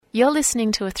You're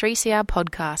listening to a 3CR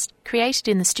podcast created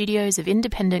in the studios of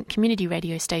independent community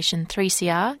radio station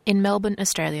 3CR in Melbourne,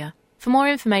 Australia. For more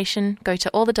information, go to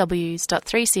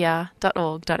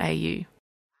allthews.3cr.org.au.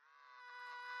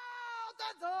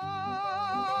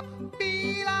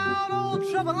 Beat out old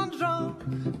trouble and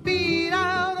drum, beat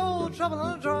out old trouble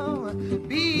and drum,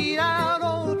 beat out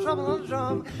old trouble and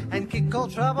drum, and kick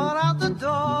old trouble out the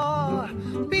door.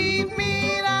 Beat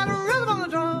me that rhythm on the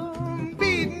drum,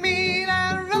 beat me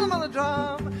that rhythm on the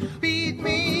drum, beat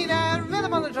me that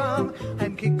rhythm on the drum,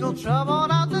 and kick old trouble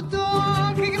out the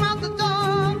door. Kick him out the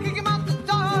door, kick him out the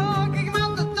door, kick him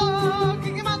out the door,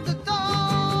 kick him out the door.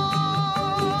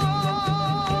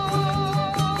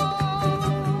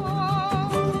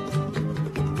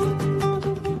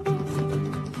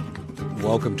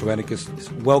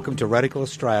 Welcome to Radical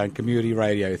Australia and Community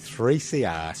Radio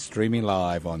 3CR, streaming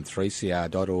live on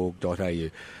 3cr.org.au.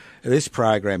 This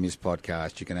program is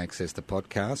podcast. You can access the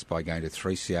podcast by going to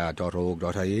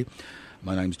 3cr.org.au.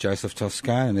 My name's Joseph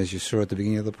Toscane, and as you saw at the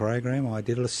beginning of the program, I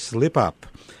did a slip-up.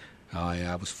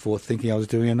 I was thinking I was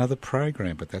doing another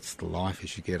program, but that's the life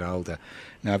as you get older.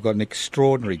 Now, I've got an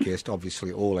extraordinary guest.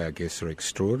 Obviously, all our guests are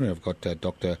extraordinary. I've got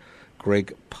Dr.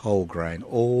 Greg Polgrain,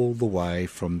 all the way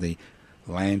from the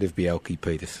land of Bjelke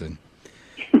Petersen.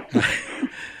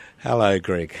 Hello,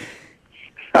 Greg.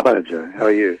 Hello, Joe. How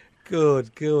are you?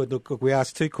 Good. Look, we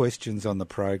asked two questions on the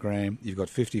program. You've got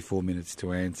 54 minutes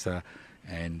to answer,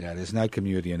 and there's no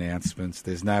community announcements.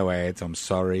 There's no ads, I'm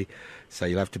sorry. So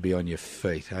you'll have to be on your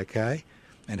feet, okay?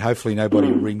 And hopefully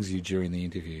nobody rings you during the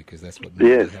interview, because that's what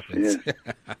normally happens. Yes.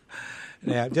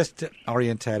 Now, just to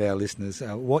orientate our listeners,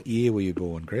 what year were you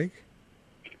born, Greg?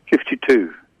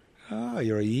 52. Oh,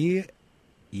 you're a year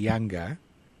younger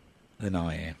than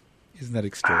I am. Isn't that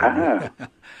extraordinary?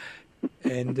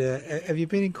 And have you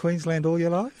been in Queensland all your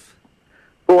life?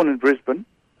 Born in Brisbane.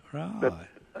 Right. But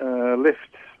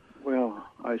left, well,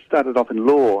 I started off in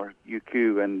law at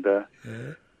UQ, and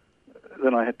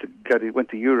then I had to went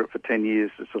to Europe for 10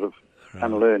 years to sort of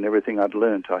unlearn everything I'd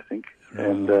learnt, I think. Right.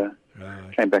 And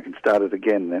came back and started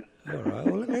again then. All right.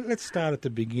 Well, let's start at the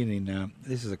beginning.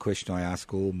 This is a question I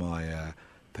ask all my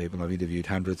people. I've interviewed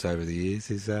hundreds over the years.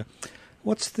 Is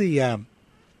what's the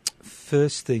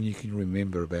first thing you can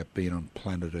remember about being on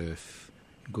planet Earth?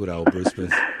 Good old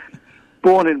Brisbane.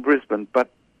 Born in Brisbane,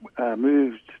 but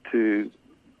moved to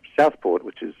Southport,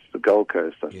 which is the Gold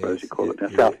Coast, I suppose you call it now.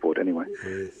 Southport, anyway.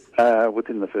 Yes.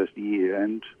 Within the first year,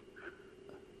 and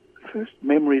the first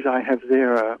memories I have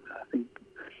there are, I think,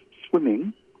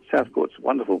 swimming. Southport's a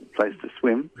wonderful place to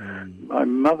swim. My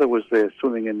mother was there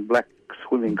swimming in black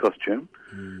swimming costume.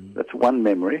 That's one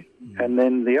memory. And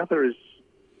then the other is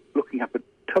looking up at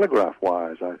telegraph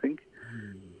wires, I think.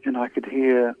 And I could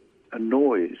hear a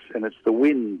noise, and it's the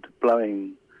wind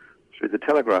blowing through the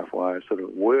telegraph wires, sort of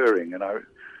whirring. And I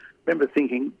remember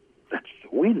thinking, that's the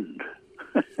wind.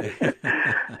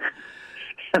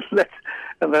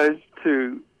 and those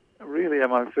two really are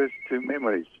my first two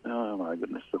memories. Oh, my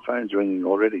goodness, the phone's ringing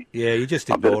already. Yeah, you just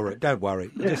ignore it. Don't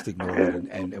worry. You just ignore it,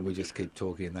 and we just keep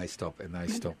talking, and they stop.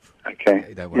 Okay.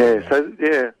 Yeah, don't worry so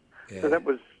that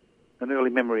was an early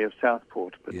memory of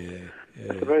Southport. But I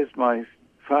suppose my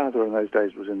father in those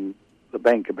days was in the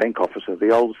bank, a bank officer,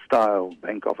 the old-style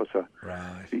bank officer.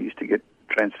 Right. Who used to get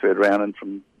transferred around, and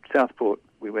from Southport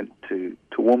we went to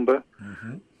Toowoomba,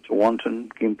 to Wanton,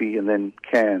 Gympie, and then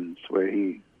Cairns, where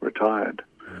he retired.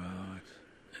 Right.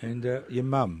 And your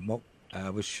mum, what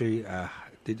was she?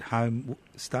 Did home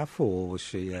stuff, or was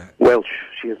she Welsh?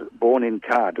 She was born in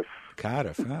Cardiff.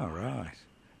 Cardiff. Oh, right.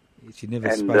 She never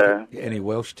spoke any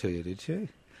Welsh to you, did she?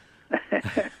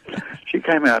 She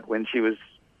came out when she was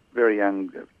very young,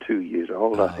 2 years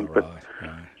old, I think. Right.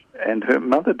 And her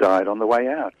mother died on the way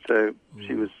out, so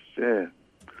she was she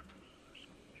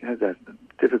had that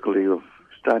difficulty of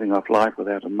starting off life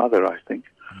without a mother, I think.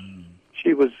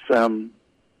 She was from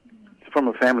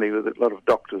a family with a lot of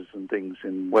doctors and things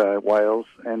in Wales,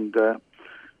 and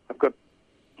I've got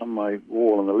on my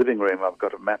wall in the living room, I've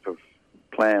got a map of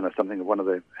plan or something of one of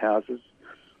the houses.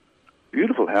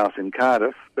 Beautiful house in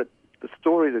Cardiff, but the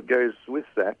story that goes with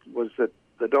that was that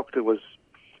the doctor was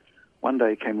one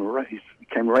day came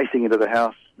racing into the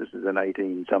house. This is in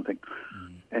 18-something,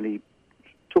 and he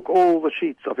took all the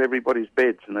sheets off everybody's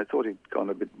beds, and they thought he'd gone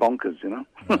a bit bonkers, you know.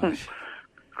 Right.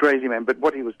 Crazy man. But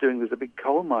what he was doing was a big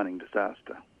coal mining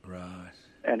disaster. Right.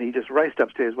 And he just raced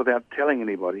upstairs without telling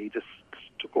anybody. He just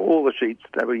took all the sheets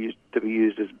that were used to be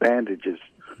used as bandages,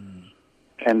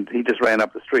 and he just ran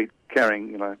up the street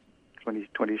carrying, 20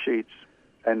 sheets.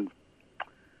 And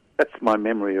that's my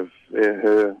memory of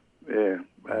her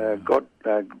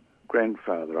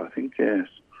grandfather, I think, yes.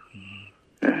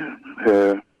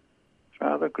 Her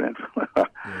grandfather.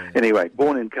 Anyway,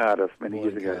 born in Cardiff many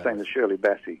years ago, Cardiff. same as Shirley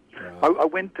Bassey. Right. I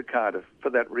went to Cardiff for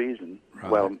that reason.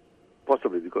 Right. Well,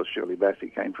 possibly because Shirley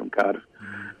Bassey came from Cardiff.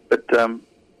 But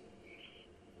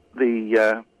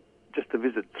just to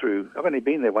visit through, I've only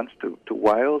been there once to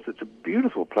Wales. It's a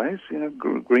beautiful place,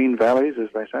 green valleys, as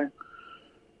they say.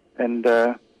 And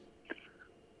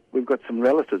we've got some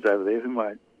relatives over there whom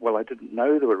I didn't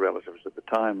know they were relatives at the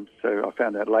time, so I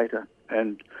found out later.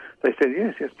 And they said,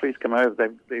 yes, please come over.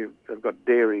 They've got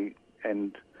dairy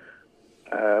and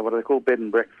what do they call, bed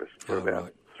and breakfast for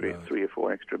about three or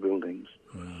four extra buildings.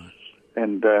 Right.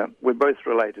 And we're both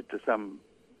related to some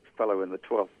fellow in the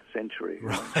 12th century.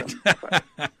 Right.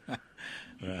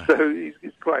 Right. So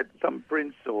he's quite some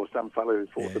prince or some fellow who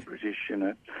fought the British,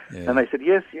 Yeah. And they said,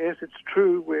 yes, it's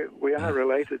true, we are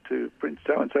related to Prince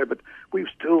so-and-so, but we've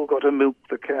still got to milk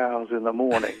the cows in the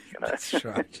morning, That's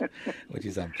right, which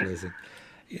is unpleasant.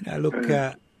 Look,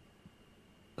 a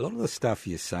lot of the stuff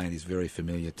you're saying is very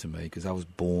familiar to me because I was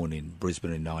born in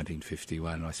Brisbane in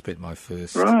 1951 and I spent my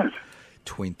first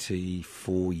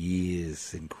 24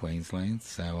 years in Queensland,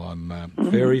 so I'm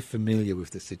very familiar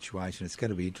with the situation. It's going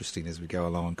to be interesting as we go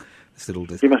along.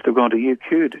 You must have gone to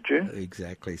UQ, did you?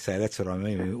 Exactly. So that's what I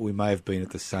mean. We may have been at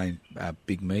the same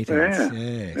big meetings.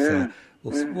 Yeah. So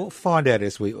we'll find out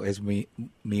as we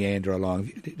meander along.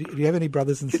 Do you have any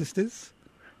brothers and sisters?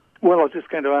 Well, I was just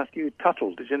going to ask you,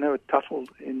 Tuttle. Did you know a Tuttle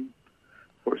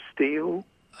or Steele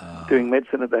doing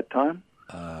medicine at that time?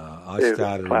 I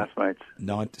started classmates.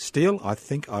 Steele, I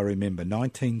think I remember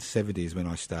 1970s when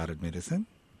I started medicine.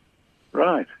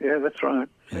 Right. Yeah, that's right.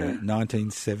 Yeah.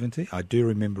 1970. I do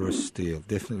remember a Steele,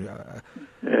 definitely.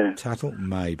 Tuttle,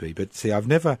 maybe, but see, I've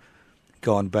never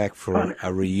gone back for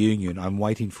a reunion. I'm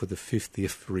waiting for the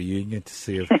 50th reunion to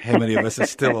see how many of us are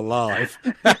still alive.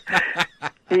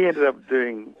 He ended up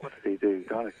doing, what did he do?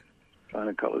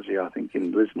 Gynecology, I think,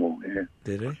 in Lismore. Yeah.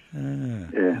 Did he?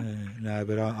 Yeah. No,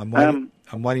 but I'm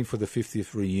waiting for the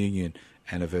 50th reunion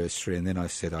anniversary, and then I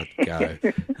said I'd go.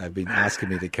 They've been asking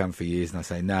me to come for years, and I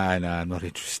say, no, I'm not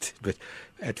interested. But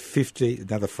at 50,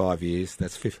 another 5 years,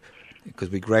 that's 50, because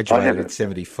we graduated in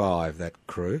 75, that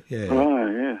crew. Yeah. Oh,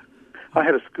 yeah. I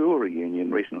had a school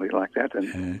reunion recently like that,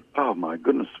 and oh my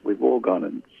goodness, we've all gone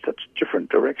in such different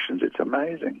directions. It's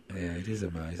amazing. Yeah, it is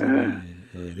amazing.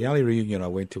 Yeah. The only reunion I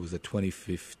went to was the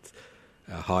 25th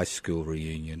high school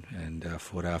reunion, and I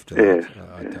thought after that,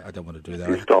 I don't want to do that.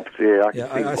 You stopped,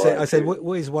 I said,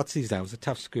 what's his name? It was a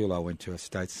tough school I went to, a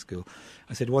state school.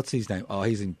 I said, what's his name? Oh,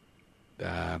 he's in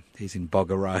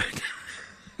Bogger Road.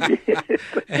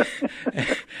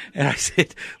 And I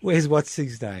said, what's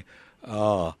his name?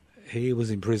 Oh, he was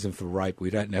in prison for rape. We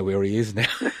don't know where he is now.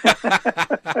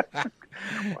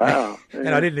 Wow. And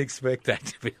I didn't expect that,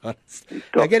 to be honest.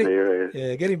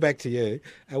 Getting back to you,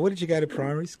 where did you go to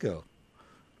primary school?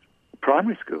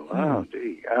 Primary school? Oh,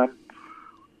 gee.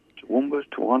 Toowoomba,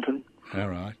 Tewantin. All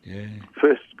right, yeah.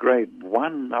 First grade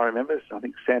 1, I remember. I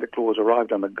think Santa Claus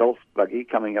arrived on a golf buggy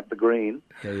coming up the green.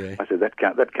 Yeah. I said, that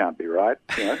can't be right.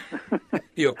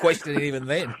 You were questioning even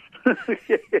then.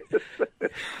 Yes.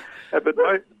 But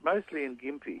mostly in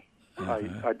Gympie.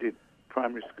 I did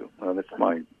primary school. Well, that's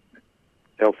my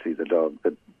Elsie, the dog.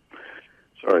 But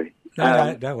sorry.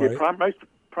 No, don't worry. Most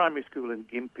primary school in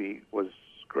Gympie was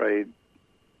grade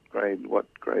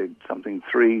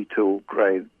 3 till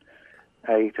grade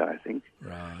 8, I think.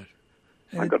 Right.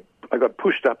 I got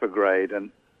pushed up a grade,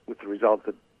 and with the result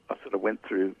that I sort of went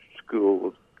through school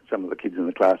with some of the kids in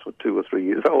the class were 2 or 3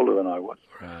 years older than I was.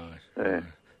 Right. Yeah.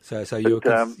 So you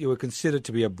were considered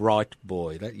to be a bright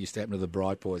boy. That used to happen to the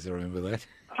bright boys. I remember that.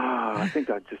 I think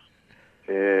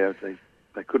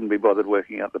they couldn't be bothered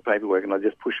working out the paperwork, and they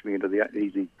just pushed me into the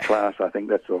easy class. I think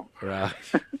that's all. Right.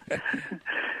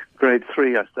 Grade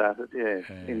 3, I started.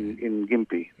 In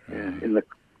Gympie. Right. In the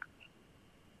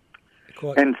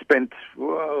and spent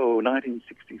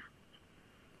 1964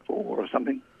 or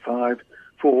something, 4,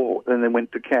 and then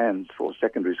went to Cairns for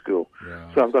secondary school.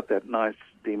 Right. So I've got that nice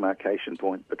demarcation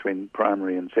point between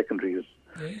primary and secondary as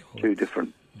two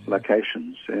different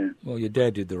locations. Yeah. Well, your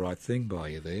dad did the right thing by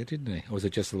you there, didn't he? Or was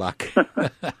it just luck?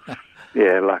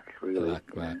 Yeah, luck, really.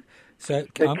 Luck. So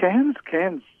Cairns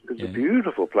is a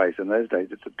beautiful place in those days.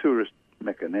 It's a tourist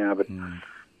mecca now, but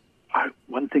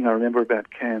one thing I remember about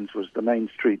Cairns was the main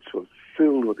streets were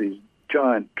filled with these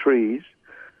giant trees,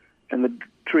 and the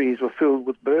trees were filled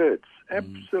with birds,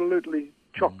 absolutely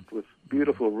chocked with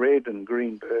beautiful red and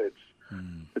green birds.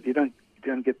 But you don't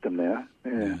get them now.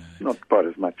 Yeah, not quite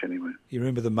as much anyway. You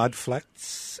remember the mud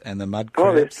flats and the mud crabs?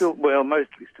 Oh, they're still,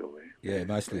 mostly still there. Yeah,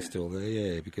 mostly still there.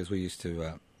 Yeah, because we used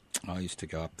to. I used to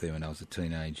go up there when I was a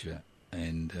teenager,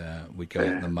 and we'd go out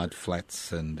in the mud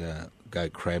flats and go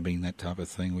crabbing, that type of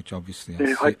thing, which obviously...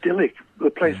 Yeah, idyllic. The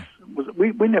place was...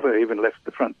 We never even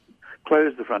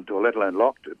closed the front door, let alone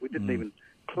locked it. We didn't even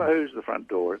close the front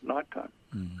door at night time.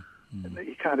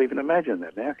 You can't even imagine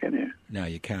that now, can you? No,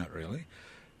 you can't really.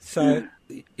 So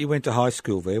you went to high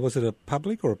school there. Was it a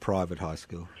public or a private high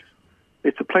school?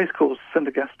 It's a place called St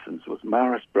Augustine's with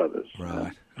Marist Brothers.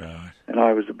 Right. And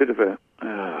I was a bit of a...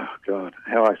 Oh, God,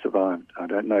 how I survived, I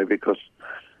don't know, because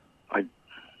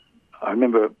I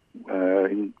remember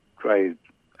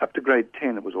up to grade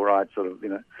 10 it was all right, sort of,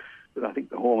 but I think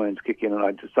the hormones kick in and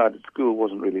I decided school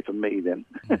wasn't really for me then.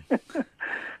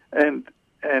 And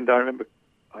I remember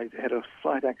I had a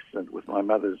slight accident with my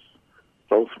mother's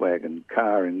Volkswagen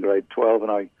car in grade 12,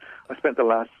 and I spent the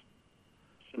last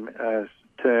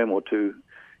term or two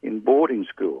in boarding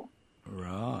school.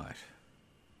 Right.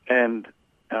 And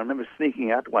I remember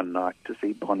sneaking out one night to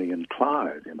see Bonnie and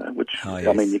Clyde, which, yes.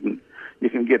 I mean, you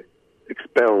can get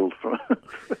expelled from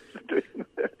doing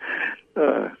that.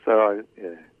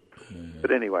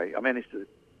 But anyway, I managed to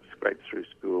scrape through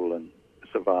school and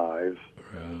survive.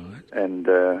 Right. And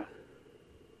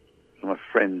my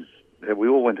friends, we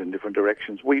all went in different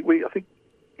directions. I think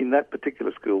in that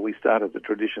particular school, we started the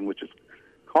tradition, which is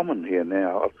common here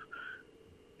now, of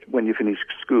when you finish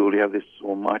school, you have this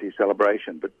almighty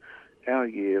celebration. But our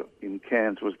year in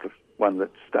Cairns was the one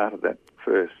that started that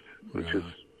first, which is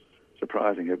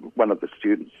surprising. One of the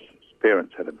students'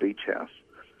 parents had a beach house.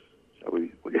 So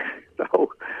we the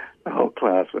whole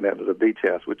class went out to the beach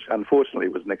house, which unfortunately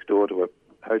was next door to a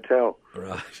hotel.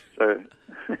 Right. So,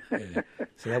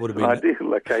 so that would have an been ideal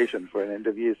location for an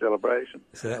end-of-year celebration.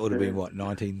 So that would have been, what,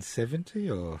 1970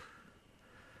 or...?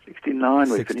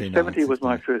 69 we 69, finished. 70 was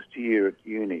my 69. first year at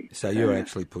uni. So you were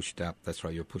actually pushed up. That's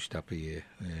right, you were pushed up a year.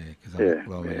 Because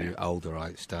I'm a year older.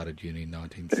 I started uni in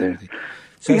 1970.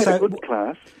 So we had a good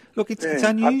class. Look, it's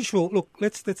unusual. Look,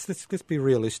 let's be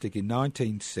realistic. In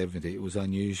 1970, it was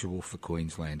unusual for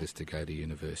Queenslanders to go to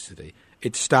university.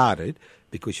 It started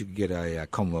because you could get a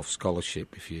Commonwealth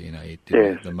scholarship if you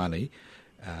did the money.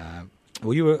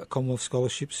 Were you a Commonwealth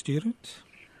scholarship student?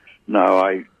 No,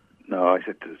 I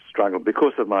had to struggle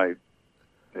because of my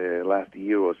last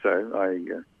year or so.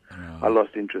 I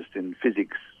lost interest in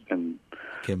physics and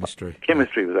chemistry.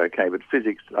 Chemistry was okay, but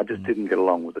physics, I just didn't get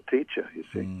along with the teacher. You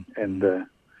see, and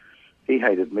he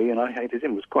hated me, and I hated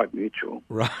him. It was quite mutual.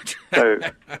 Right. So,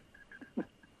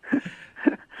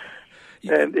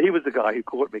 and he was the guy who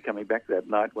caught me coming back that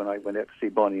night when I went out to see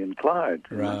Bonnie and Clyde.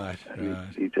 Right.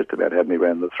 He just about had me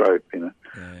round the throat, Yeah.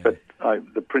 But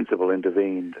the principal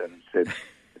intervened and said,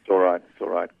 It's all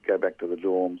right, go back to the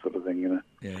dorm, sort of thing,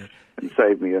 Yeah. and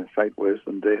saved me a fate worse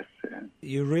than death. Yeah.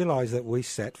 You realise that we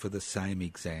sat for the same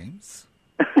exams?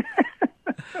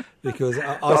 Because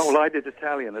I did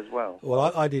Italian as well.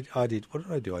 Well, I did. What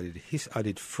did I do? I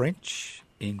did French,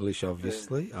 English,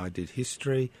 obviously. Yeah. I did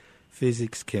history,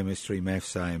 physics, chemistry,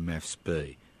 maths A and maths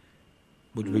B.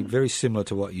 Would be very similar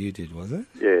to what you did, was it?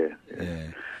 Yeah.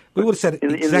 We would have said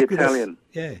in exactly the Italian.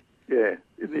 Yeah.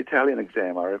 In the Italian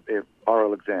exam,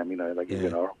 oral exam, they give you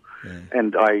an oral. Yeah.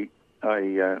 And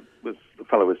the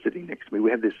fellow was sitting next to me. We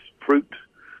had this fruit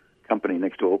company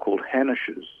next door called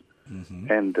Hanish's.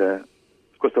 Mm-hmm. And, of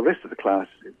course, the rest of the class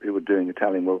who were doing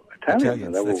Italian were Italian,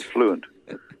 and they were all fluent.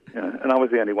 And I was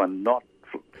the only one not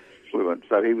fluent.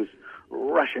 So he was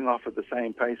rushing off at the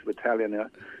same pace of Italian.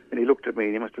 And he looked at me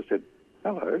and he must have said,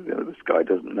 hello, this guy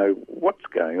doesn't know what's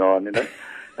going on,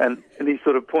 And he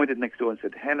sort of pointed next door and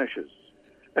said, Hanish's.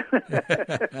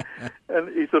 And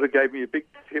he sort of gave me a big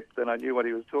tip, then I knew what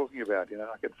he was talking about.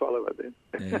 I could follow it then.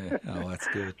 Yeah, that's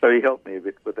good. So he helped me a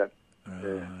bit with that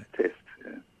test.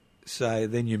 Yeah. So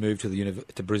then you moved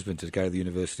to Brisbane to go to the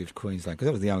University of Queensland, because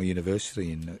that was the only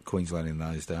university in Queensland in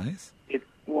those days. It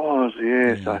was,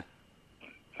 yes. Yeah.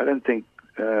 I don't think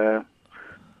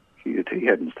QUT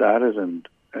hadn't started, and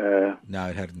no,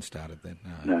 it hadn't started then.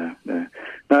 No.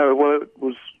 Well, it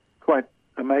was quite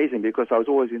amazing because I was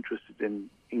always interested in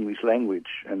English language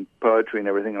and poetry and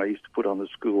everything. I used to put on the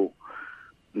school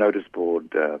notice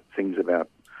board things about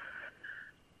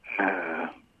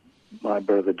My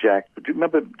Brother Jack. Do you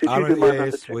remember? Did you do My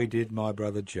Brother Jack? Yes, we did My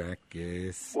Brother Jack.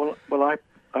 Yes. Well, I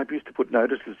used to put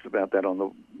notices about that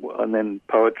and then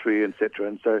poetry, etc.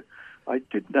 And so I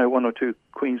did know one or two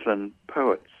Queensland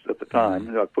poets at the time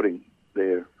who were putting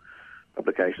their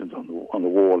publications on the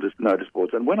wall, just notice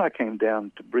boards. And when I came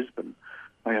down to Brisbane,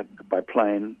 I had by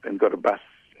plane and got a bus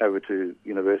over to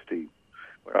university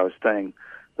where I was staying.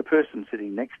 The person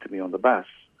sitting next to me on the bus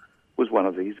was one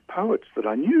of these poets that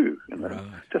I knew,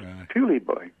 purely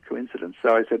by coincidence.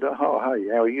 So I said, "Oh, hi,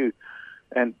 how are you?"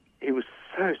 And he was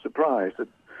so surprised that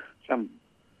some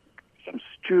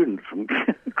student from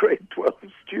grade 12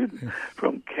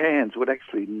 from Cairns would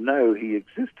actually know he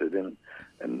existed and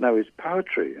know his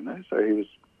poetry, you know.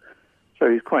 So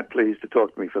he's quite pleased to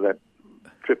talk to me for that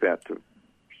trip out to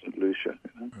St. Lucia.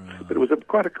 You know? Right. But it was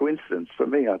quite a coincidence for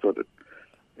me. I thought it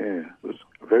was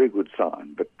a very good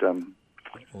sign. But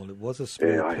well, it was a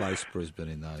small place, Brisbane,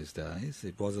 in those days.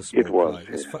 It was a small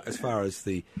place. Yeah. As far as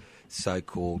the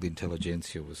so-called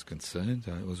intelligentsia was concerned,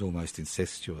 it was almost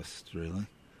incestuous, really.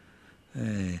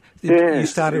 You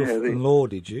started in law,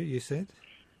 did you? You said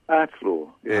arts law.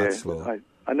 Yeah, arts law.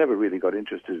 I never really got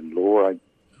interested in law.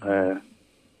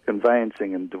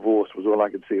 Conveyancing and divorce was all I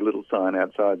could see. A little sign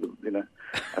outside.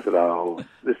 I said, "Oh,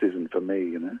 this isn't for me,"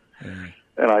 you know. Yeah.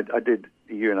 And I did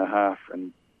a year and a half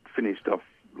and finished off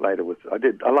later with.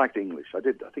 I liked English. I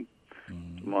think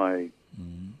my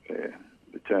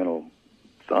eternal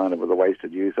sign of the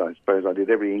wasted youth. I suppose I did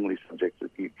every English subject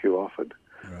that UQ offered,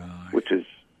 right. which is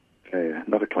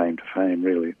not a claim to fame,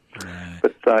 really. Right.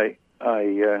 But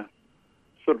I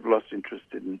sort of lost interest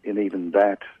in even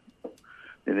that.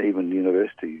 In even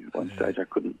university, at one stage I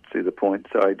couldn't see the point,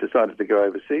 so I decided to go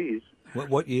overseas.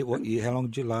 What year? How long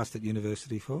did you last at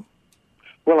university for?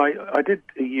 Well, I did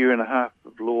a year and a half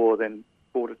of law, then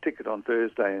bought a ticket on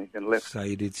Thursday and left. So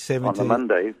you did 70 on the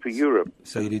Monday for Europe.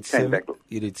 So you did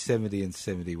 70 and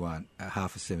 71,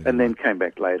 half of 71, and then came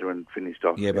back later and finished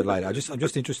off. Yeah, but later. I'm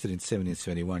just interested in 70 and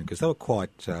 71 because they were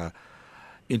quite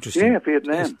interesting. Yeah,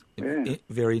 Vietnam.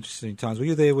 Very interesting times. Were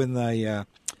you there when they?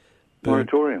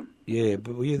 Moratorium. Yeah,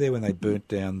 but were you there when they burnt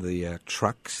down the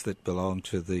trucks that belonged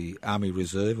to the Army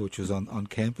Reserve, which was on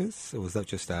campus, or was that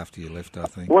just after you left? I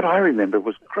think. What I remember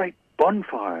was great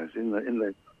bonfires in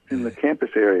the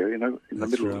campus area, you know, in the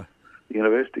middle of the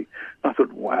university. I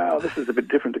thought, wow, this is a bit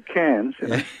different to Cairns. You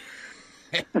know?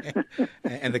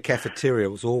 And the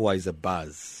cafeteria was always a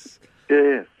buzz.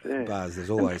 Yes, buzz. There's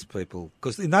always people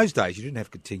because in those days you didn't have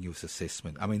continuous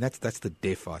assessment. I mean, that's the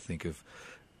death, I think, of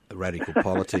radical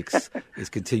politics is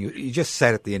continue. You just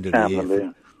sat at the end of the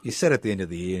year. You sat at the end of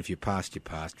the year. If you passed, you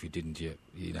passed. If you didn't,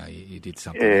 you did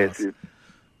something else.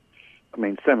 I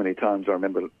mean, so many times I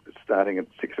remember starting at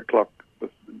 6 o'clock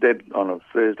with dead on a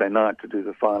Thursday night to do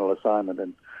the final assignment,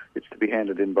 and it's to be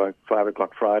handed in by 5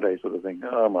 o'clock Friday, sort of thing.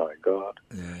 Oh my God!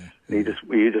 Yeah.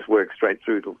 You just work straight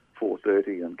through till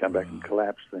 4:30 and come back and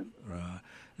collapse. Then right.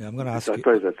 Now I'm going to ask you. I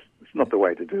suppose it's not the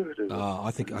way to do it, is it?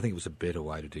 I think it was a better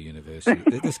way to do university.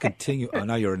 This I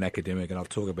know you're an academic, and I'll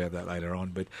talk about that later on.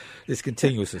 But this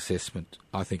continuous assessment,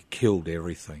 I think, killed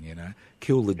everything. You know,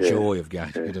 killed the joy of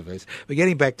going to university. But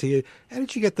getting back to you, how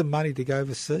did you get the money to go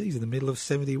overseas in the middle of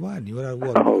 71? You know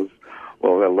what?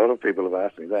 Well, a lot of people have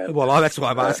asked me that. Well, that's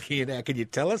why I'm asking you now. Can you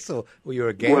tell us, or were you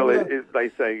a gambler? Well, they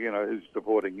say, you know, who's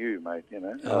supporting you, mate? You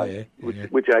know,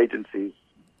 which agency's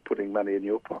putting money in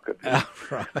your pocket? Oh,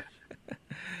 right.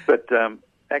 But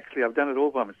actually, I've done it all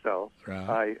by myself.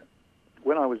 Right.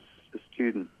 When I was a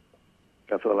student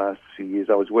for the last few years,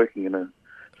 I was working in a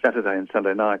Saturday and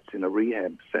Sunday nights in a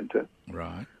rehab centre,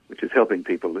 right, which is helping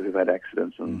people who've had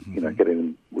accidents and you know, getting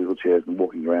in wheelchairs and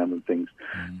walking around and things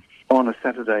on a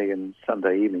Saturday and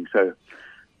Sunday evening. So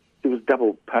it was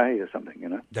double pay or something, you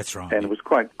know. That's right. And it was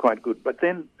quite good. But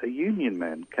then a union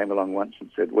man came along once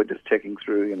and said, "We're just checking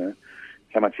through, you know,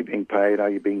 how much you're being paid. Are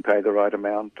you being paid the right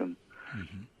amount?" And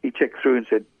he checked through and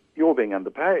said, "You're being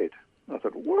underpaid." I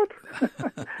thought, "What?"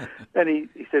 And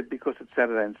he said, "Because it's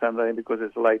Saturday and Sunday, and because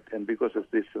it's late, and because of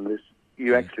this and this,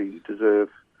 you actually deserve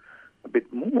a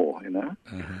bit more, you know."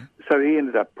 So he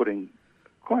ended up putting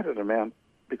quite an amount,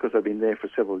 because I've been there for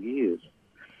several years,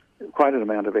 quite an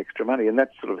amount of extra money, and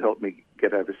that sort of helped me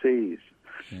get overseas.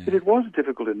 But it was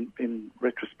difficult in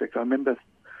retrospect. I remember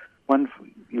one,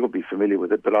 you'll be familiar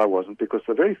with it, but I wasn't, because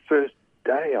the very first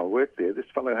day I worked there, this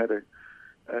fellow had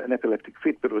an epileptic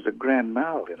fit, but it was a grand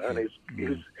mal, you know, and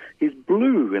he's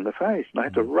blue in the face, and I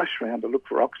had to rush around to look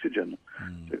for oxygen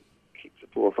to keep the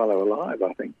poor fellow alive,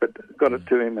 I think, but got it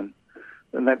to him,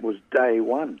 and that was day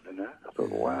one, you know. I thought,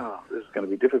 wow, this is going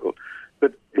to be difficult.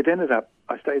 But it ended up,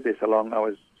 I stayed there so long, I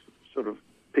was sort of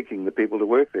picking the people to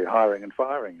work there, hiring and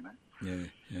firing, you know.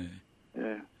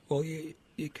 Yeah. Well, you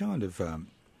kind of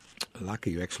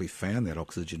lucky you actually found that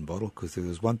oxygen bottle, because there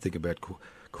was one thing about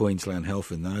Queensland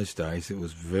Health in those days, it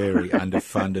was very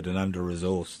underfunded and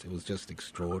under-resourced. It was just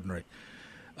extraordinary.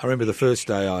 I remember the first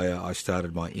day I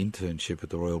started my internship at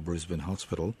the Royal Brisbane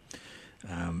Hospital,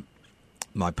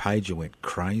 my pager went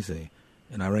crazy,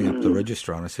 and I rang up the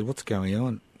registrar and I said, "What's going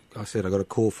on?" I said, I got a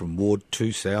call from Ward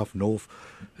 2 South, North.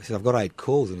 I said, I've got 8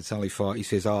 calls and it's only 5. He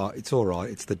says, it's all right,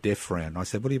 it's the death round. I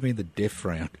said, what do you mean the death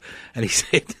round? And he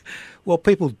said, well,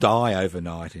 people die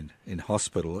overnight in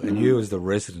hospital and you as the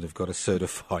resident have got to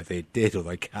certify they're dead or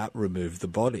they can't remove the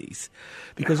bodies.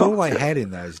 Because all they had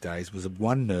in those days was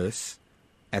one nurse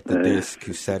at the desk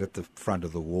who sat at the front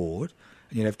of the ward,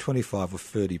 and you'd have 25 or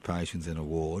 30 patients in a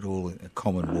ward, all in a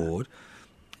common ward.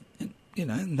 And,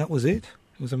 and that was it.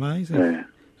 It was amazing. Yeah.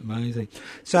 Amazing.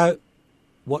 So,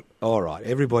 all right,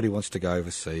 everybody wants to go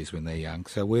overseas when they're young,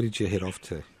 so where did you head off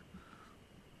to?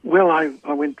 Well, I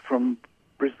went from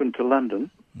Brisbane to London,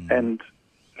 and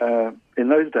in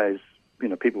those days,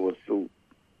 people were still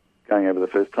going over the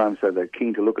first time, so they're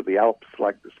keen to look at the Alps,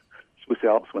 like the Swiss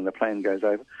Alps when the plane goes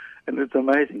over. And it's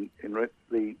amazing,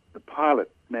 the pilot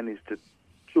managed to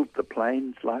tilt the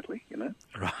plane slightly,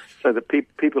 right. So the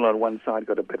people on one side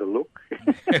got a better look.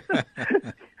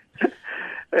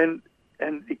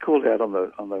 And he called out on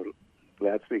the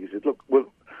loudspeaker. He said, "Look, well,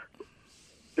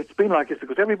 it's been like this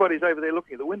because everybody's over there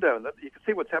looking at the window, and you can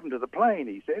see what's happened to the plane."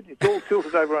 He said, "It's all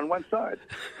tilted over on one side."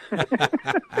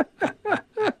 That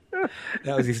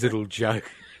was his little joke.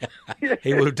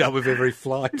 He would have done with every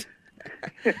flight.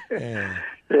 Yeah,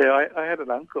 I had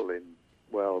an uncle in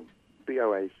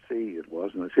BOAC. It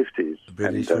was in the 50s.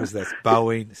 British that's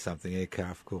Boeing something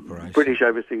Aircraft Corporation. British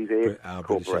Overseas Air British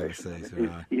Corporation. Overseas,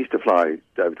 right. He used to fly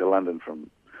over to London from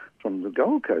the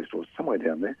Gold Coast or somewhere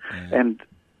down there, and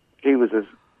he was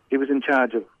in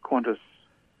charge of Qantas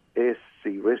Air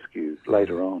Sea Rescue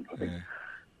later on. I think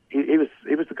he was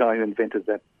the guy who invented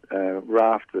that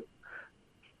raft that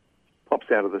pops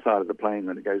out of the side of the plane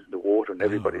when it goes into water, and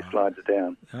everybody slides it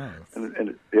down. Oh.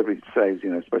 And everybody saves,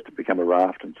 it's supposed to become a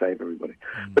raft and save everybody.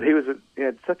 But he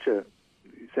had such a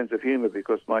sense of humour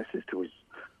because my sister was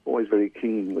always very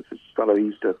keen with this fellow. He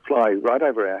used to fly right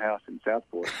over our house in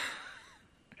Southport.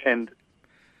 and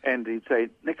he'd say,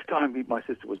 next time, my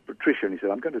sister was Patricia, and he said,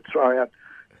 I'm going to throw out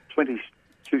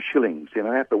 22 shillings,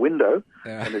 out the window,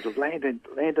 and it'll land in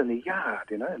the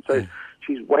yard, and so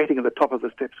she's waiting at the top of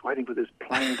the steps, waiting for this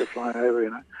plane to fly over,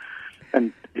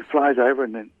 and it flies over,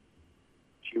 and then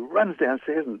she runs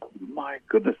downstairs, and my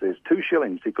goodness, there's 2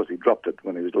 shillings because he dropped it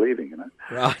when he was leaving,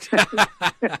 Right.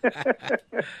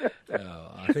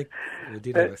 I think we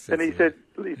did have a sense. And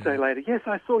he'd say later, yes,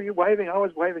 I saw you waving. I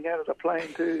was waving out of the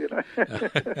plane too,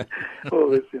 all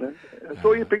this, I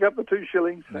saw you pick up the 2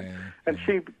 shillings, and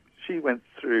she went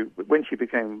through when she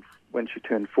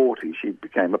turned 40. She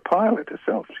became a pilot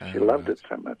herself. She loved it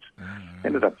so much.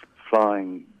 Ended up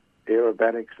flying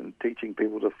aerobatics and teaching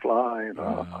people to fly. And,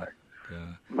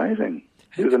 amazing.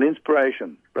 He was an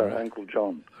inspiration for our Uncle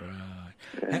John. Right.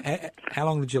 Yeah. How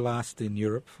long did you last in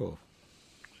Europe for?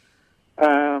 6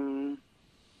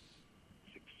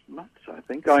 months, I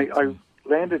think. I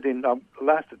landed in. I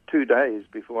lasted 2 days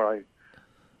before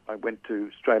I went to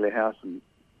Australia House and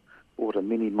bought a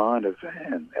mini miner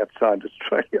van outside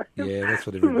Australia. Yeah, that's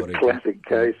what everybody does. Classic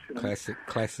case.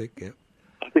 Classic, yeah.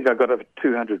 I think I got over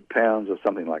 200 pounds or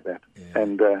something like that,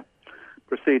 and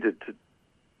proceeded to.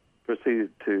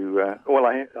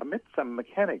 I met some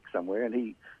mechanic somewhere, and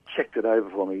he checked it over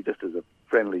for me just as a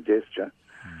friendly gesture,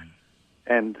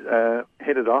 and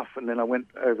headed off. And then I went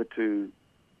over to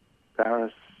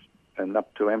Paris and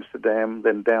up to Amsterdam,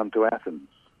 then down to Athens,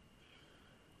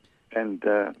 and.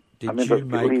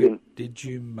 Did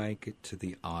you make it to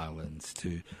the islands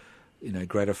to,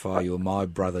 gratify your My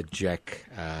Brother Jack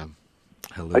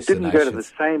hallucinations? I didn't go to the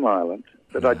same island,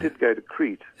 but I did go to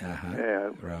Crete.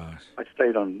 Right. I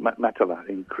stayed on Matala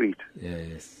in Crete.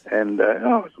 Yes. And it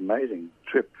was an amazing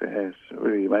trip. Yes,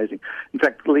 really amazing. In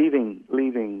fact, leaving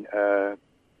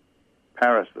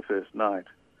Paris the first night,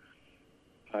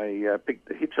 I picked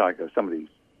the hitchhiker.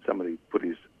 Somebody put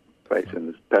his face in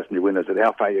the passenger window, said,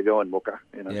 "How far are you going, Mooka?"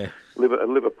 A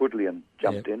Liverpudlian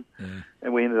jumped in,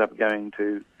 and we ended up going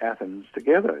to Athens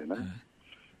together.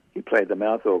 He played the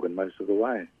mouth organ most of the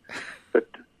way, but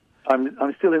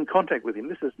I'm still in contact with him.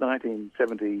 This is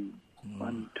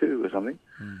 1971, 2 or something,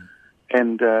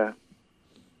 and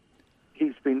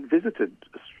he's been visited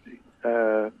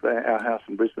our house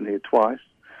in Brisbane here twice.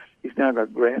 He's now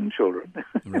got grandchildren.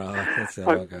 Right, that's how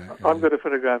I go. I've got a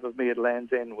photograph of me at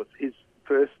Land's End with his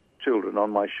first children on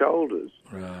my shoulders.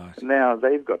 Right. And now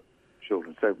they've got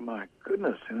children. So, my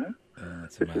goodness,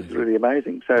 this is really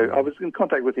amazing. So I was in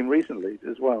contact with him recently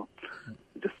as well.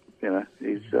 Just,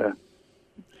 he's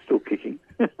still kicking.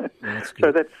 That's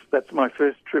good. So that's my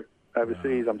first trip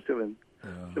overseas. I'm still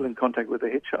in contact with a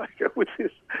hitchhiker, which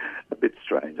is a bit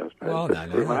strange, I suppose. Well,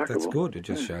 no, that's good. It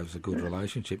just shows a good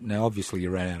relationship. Now, obviously,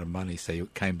 you ran out of money, so you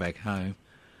came back home.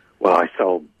 Well, I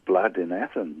sold blood in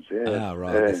Athens. Yeah. Ah,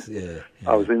 right. Yeah.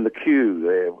 I was in the queue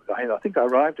there. I think I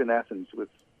arrived in Athens with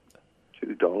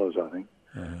 $2. I think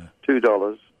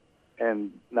 $2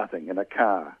 and nothing in a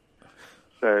car.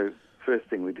 So first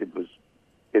thing we did was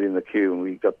get in the queue, and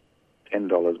we got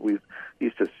 $10. We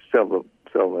used to sell the.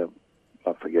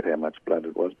 I forget how much blood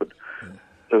it was, but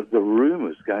the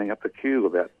rumours going up the queue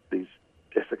about these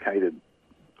desiccated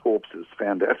corpses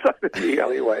found outside in the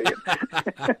alleyway.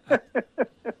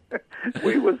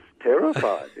 We was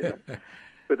terrified,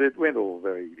 but it went all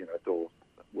very, it's all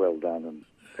well done and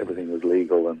everything was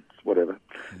legal and whatever.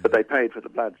 But they paid for the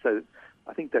blood, so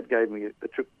I think that gave me a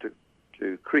trip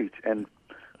to Crete, and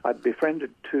I'd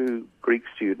befriended 2 Greek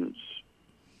students,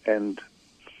 and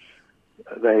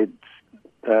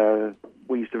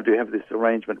we used to have this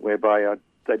arrangement whereby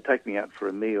they'd take me out for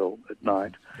a meal at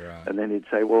night, and then he'd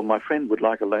say, well, my friend would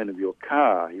like a loan of your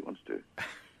car. He wants to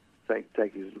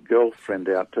take his girlfriend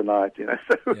out tonight,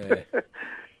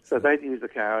 So they'd use the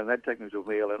car and they'd take me to a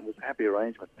meal, and it was a happy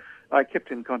arrangement. I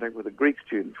kept in contact with a Greek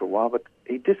student for a while, but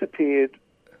he disappeared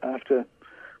after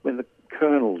when the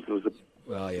colonels, there was the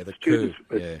students,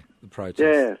 coup, the protest.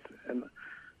 Yes, and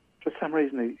for some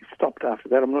reason he stopped after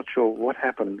that. I'm not sure what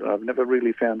happened. I've never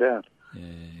really found out. Yeah,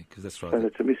 because that's right. So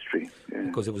it's a mystery. Yeah.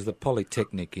 Because it was the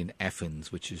Polytechnic in Athens,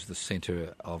 which is the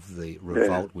centre of the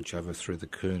revolt which overthrew the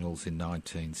colonels in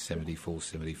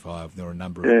 1974-75. There were a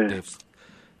number of deaths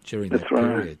during that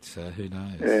period, so who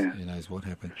knows? Yeah. Who knows what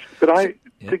happened? But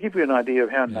to give you an idea of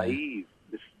how naive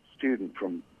this student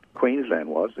from Queensland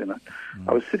was,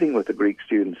 I was sitting with the Greek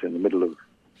students in the middle of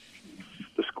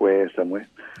the square somewhere,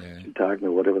 Syntagma,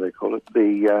 or whatever they call it,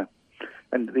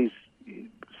 and these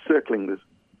circling the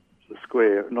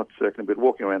square, not circling, but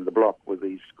walking around the block with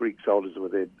these Greek soldiers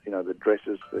with their, the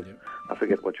dresses, I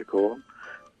forget what you call them,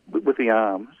 with the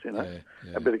arms,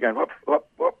 a bit of going whop, whop,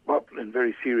 whop, whop, in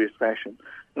very serious fashion.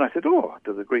 And I said,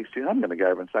 to the Greek student, I'm going to go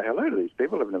over and say hello to these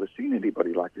people. I've never seen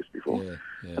anybody like this before.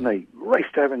 And they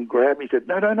raced over and grabbed me. Said,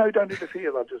 no, don't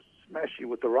interfere. I'll just smash you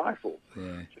with the rifle.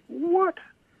 I said, what?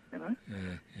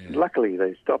 Luckily,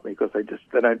 they stopped me because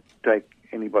they don't take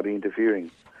anybody interfering,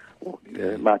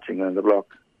 marching around the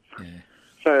block.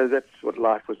 So that's what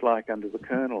life was like under the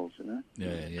colonels,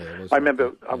 I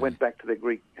remember I went back to their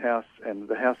Greek house, and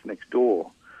the house next door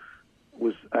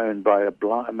was owned by a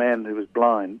man who was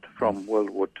blind from World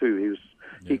War II.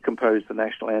 He composed the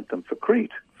national anthem for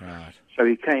Crete. Right. So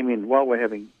he came in while we're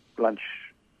having lunch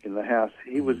in the house.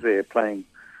 He was there playing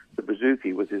the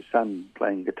bouzouki with his son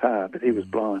playing guitar, but he was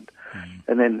blind.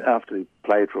 And then after he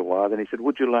played for a while, then he said,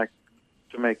 would you like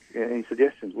to make any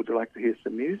suggestions? Would you like to hear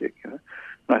some music? And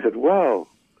I said, well,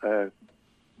 the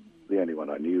only one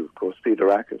I knew, of course,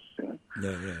 Theodorakis.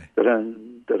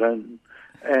 Da-dun, da-dun.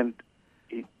 And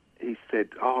he said,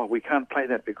 we can't play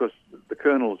that because the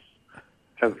colonels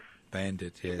have banned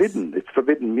it. Yes. Forbidden. It's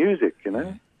forbidden music,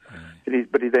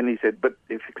 But then he said, but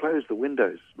if you close the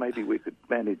windows, maybe we could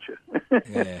manage it.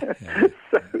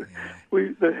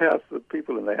 The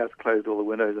people in the house closed all the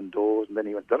windows and doors, and then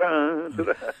he went, da-da,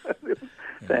 da-da. It was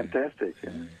fantastic.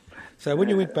 So when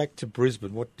you went back to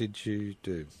Brisbane, what did you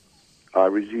do? I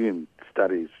resumed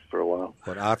studies for a while.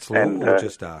 What, arts law or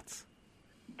just arts?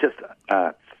 Just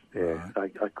arts, yeah.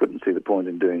 Right. I couldn't see the point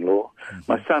in doing law.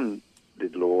 My son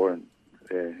did law, and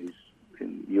he's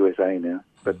in USA now,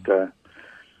 but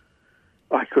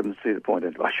I couldn't see the point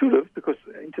in it. I should have, because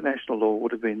international law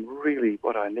would have been really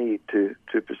what I need to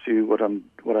pursue what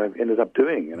I've ended up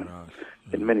doing,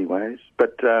 in many ways.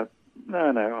 But no,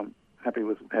 I'm happy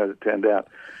with how it turned out.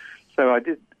 So I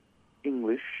did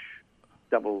English,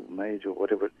 double major,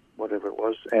 whatever it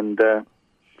was, and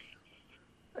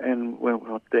well,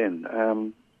 what then?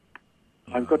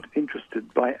 I got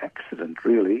interested by accident,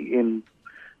 really, in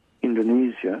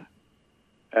Indonesia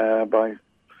by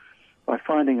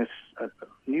finding a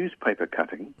newspaper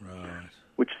cutting,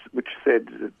 which said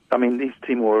that, East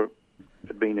Timor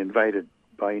had been invaded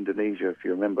by Indonesia, if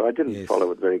you remember. I didn't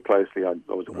follow it very closely. I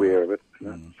was aware of it.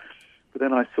 But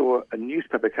then I saw a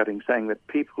newspaper cutting saying that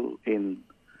people in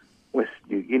West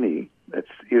New Guinea,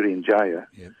 that's Irian Jaya,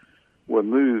 were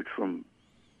moved from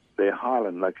their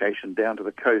highland location down to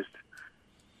the coast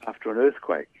after an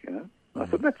earthquake, I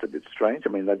thought, that's a bit strange.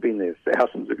 They've been there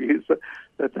thousands of years. They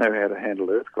don't know how to handle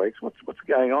earthquakes. What's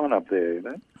going on up there,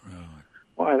 Right.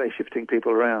 Why are they shifting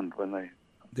people around when they...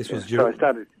 This was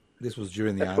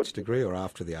during the arts degree or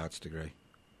after the arts degree?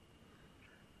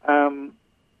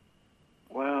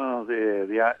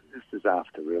 This is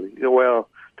after, really. Well,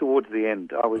 towards the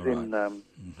end. I was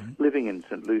living in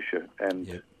St. Lucia and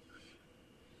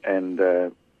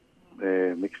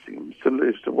mixing. So it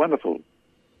was a wonderful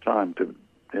time to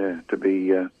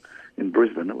be in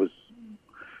Brisbane. It was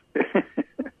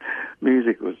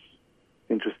music was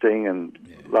interesting and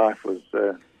life was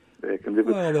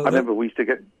convivial. Well, I remember we used to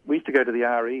go to the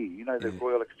RE, the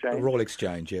Royal Exchange. The Royal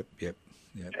Exchange, yep.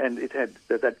 And it had,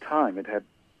 at that time, it had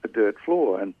a dirt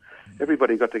floor, and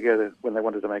everybody got together when they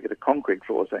wanted to make it a concrete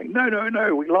floor, saying,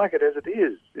 no, we like it as it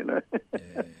is,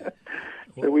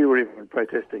 So we were even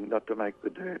protesting not to make the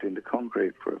dirt into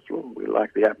concrete for a floor. We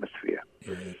like the atmosphere.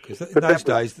 Yeah, because in those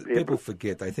days, people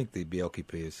forget, they think the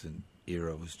Bjelke-Petersen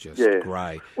era was just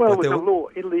grey. Well, but it was a law,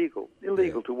 illegal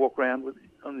to walk around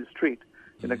on the street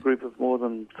in a group of more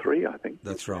than 3, I think.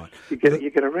 That's right. You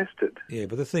get arrested. Yeah,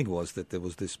 but the thing was that there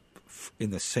was this,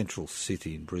 in the central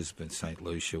city in Brisbane, St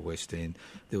Lucia, West End,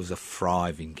 there was a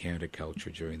thriving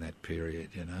counterculture during that period,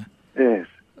 Yes.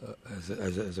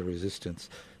 As a resistance.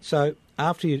 So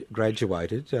after you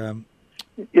graduated... I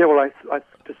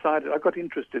decided, I got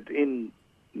interested in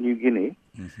New Guinea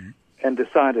and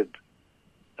decided,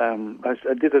 I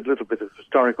did a little bit of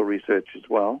historical research as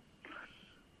well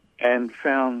and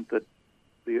found that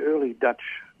the early Dutch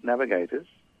navigators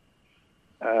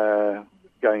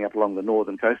going up along the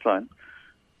northern coastline,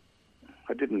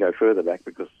 I didn't go further back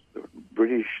because there were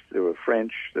British, there were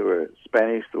French, there were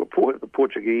Spanish, there were the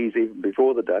Portuguese even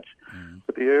before the Dutch.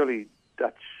 But the early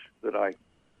Dutch that I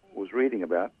was reading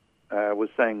about was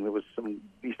saying there was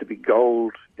used to be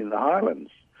gold in the highlands,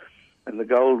 and the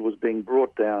gold was being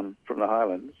brought down from the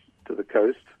highlands to the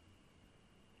coast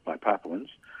by Papuans.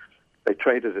 They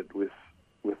traded it with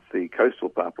the coastal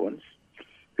Papuans,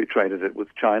 who traded it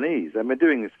with Chinese. They've been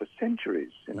doing this for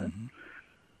centuries,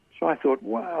 So I thought,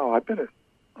 wow, I better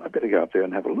go up there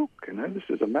and have a look. This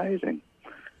is amazing.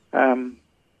 So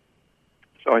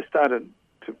I started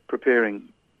preparing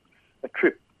a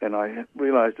trip, and I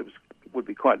realised it would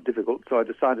be quite difficult. So I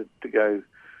decided to go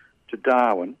to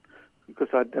Darwin because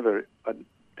had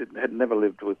never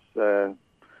lived with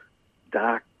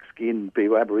dark-skinned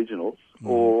people, Aboriginals,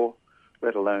 or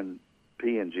let alone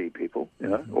PNG people,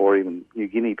 or even New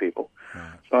Guinea people.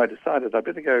 Right. So I decided I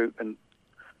better go and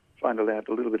find out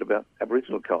a little bit about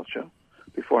Aboriginal culture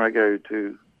before I go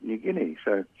to New Guinea.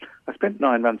 So I spent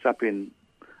 9 months up in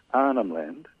Arnhem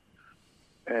Land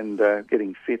and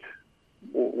getting fit,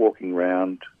 walking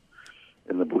around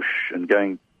in the bush and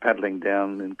paddling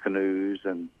down in canoes.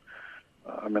 And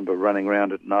I remember running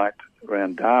around at night,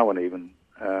 around Darwin even,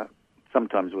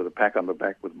 sometimes with a pack on the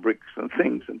back with bricks and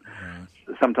things. And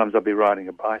sometimes I'd be riding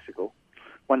a bicycle.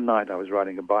 One night I was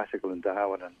riding a bicycle in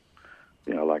Darwin and,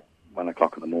 like 1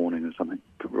 o'clock in the morning or something,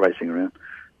 racing around.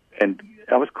 And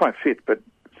I was quite fit, but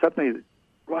suddenly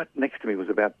right next to me was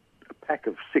about a pack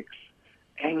of 6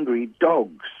 angry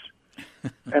dogs.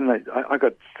 And I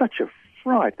got such a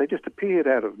fright. They just appeared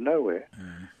out of nowhere.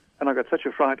 And I got such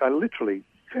a fright, I literally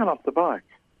fell off the bike.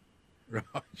 Right.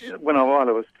 While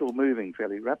I was still moving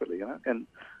fairly rapidly, And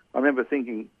I remember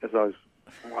thinking as I was,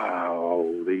 wow,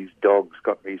 these dogs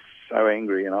got me so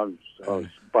angry. And I was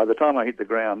by the time I hit the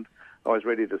ground, I was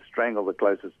ready to strangle the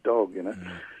closest dog,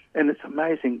 And it's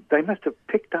amazing. They must have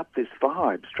picked up this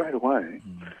vibe straight away.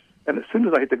 And as soon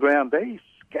as I hit the ground, they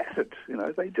scattered,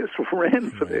 They just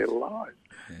ran for their lives.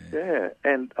 Yeah.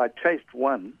 And I chased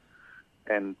one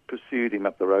and pursued him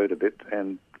up the road a bit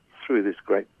and threw this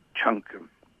great chunk of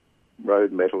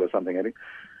road metal or something at him.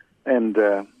 And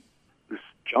this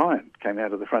giant came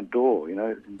out of the front door,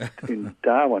 In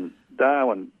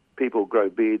Darwin, people grow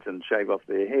beards and shave off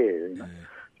their hair,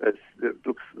 It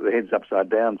looks, the head's upside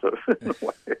down, sort of, in a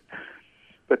way.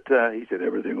 But he said,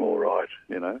 everything all right,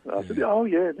 I said, oh,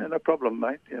 yeah, no problem,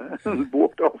 mate, and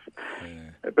walked off.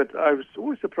 But I was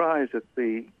always surprised at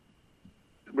the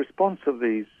response of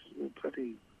these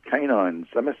bloody canines.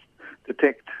 They must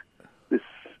detect this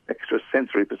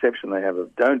extrasensory perception they have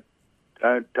of, don't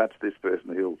touch this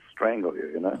person, he'll strangle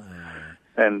you,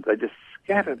 And they just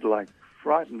scattered like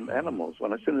frightened animals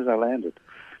as soon as I landed.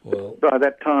 Well, by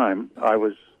that time, I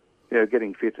was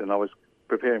getting fit, and I was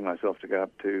preparing myself to go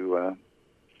up to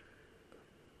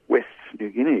West New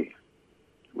Guinea,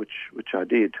 which I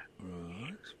did.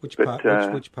 Right. Which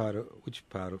part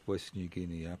of West New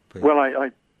Guinea up? Well,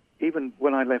 I even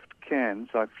when I left Cairns,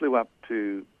 I flew up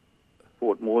to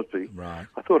Port Moresby. Right.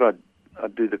 I thought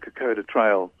I'd do the Kokoda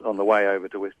Trail on the way over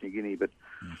to West New Guinea, but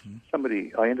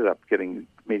I ended up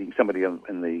meeting somebody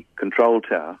in the control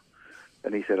tower,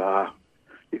 and he said,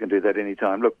 you can do that any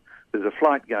time. Look, there's a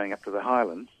flight going up to the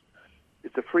Highlands.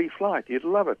 It's a free flight. You'd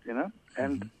love it,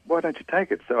 And why don't you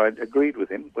take it? So I agreed with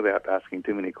him without asking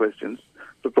too many questions.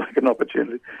 Looked like an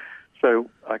opportunity. So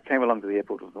I came along to the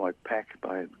airport with my pack,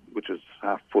 which was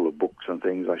half full of books and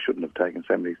things. I shouldn't have taken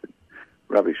so many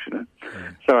rubbish,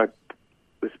 So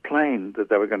this plane that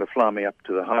they were going to fly me up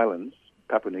to the Highlands,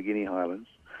 Papua New Guinea Highlands,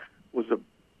 was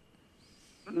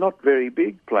not very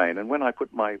big plane, and when I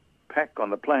put my pack on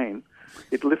the plane,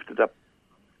 it lifted up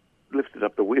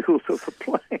the wheels of the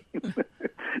plane.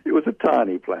 It was a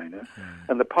tiny plane,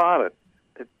 and the pilot,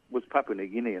 it was Papua New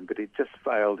Guinean, but he just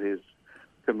failed his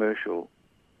commercial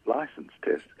license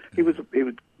test.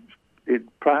 He'd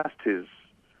passed his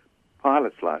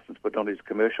pilot's license, but not his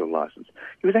commercial license.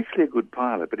 He was actually a good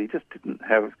pilot, but he just didn't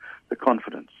have the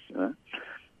confidence.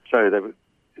 So they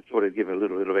thought he'd give him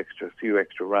a few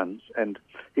extra runs, and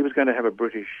he was going to have a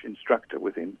British instructor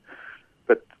with him.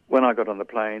 But when I got on the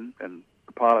plane, and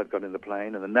the pilot got in the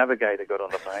plane, and the navigator got on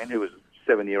the plane, who was a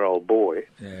 7-year-old boy,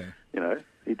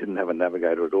 he didn't have a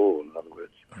navigator at all, in other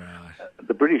words. Right.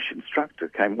 The British instructor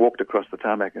walked across the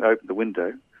tarmac and opened the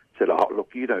window, said, "Oh,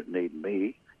 look, you don't need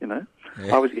me," Yeah.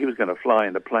 He was going to fly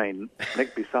in the plane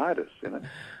next beside us, I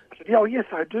said, "Oh, yes,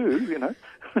 I do,"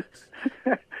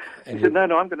 He said, "No,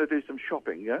 I'm going to do some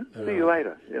shopping, See you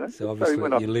later, So obviously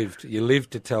you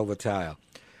lived to tell the tale.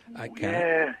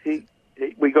 Okay. Yeah,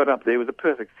 we got up there. It was a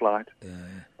perfect flight. Yeah.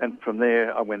 And from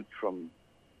there, I went from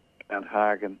Mount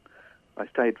Hagen. I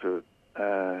stayed for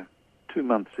 2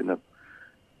 months in a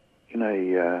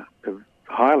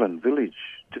highland village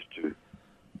just to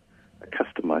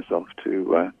accustom myself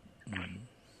to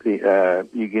the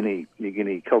New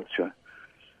Guinea culture.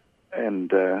 And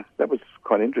that was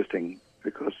quite interesting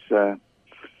because the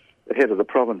head of the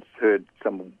province heard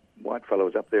some white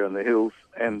fellows up there in the hills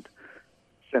and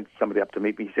sent somebody up to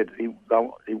meet me. He said he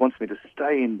wants me to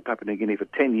stay in Papua New Guinea for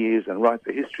 10 years and write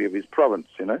the history of his province,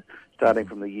 starting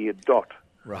from the year dot.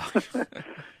 Right.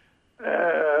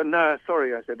 No,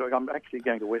 sorry, I said, look, I'm actually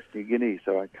going to West New Guinea,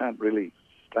 so I can't really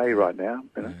stay right now.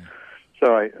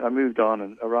 So I moved on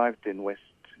and arrived in West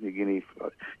New Guinea.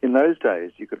 In those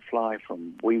days, you could fly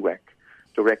from Wewak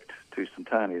direct to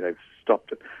Santani. They've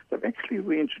stopped it. They've actually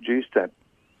reintroduced that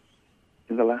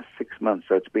in the last 6 months.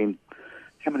 So it's been,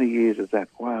 how many years is that?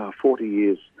 Wow, 40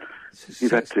 years.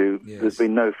 There's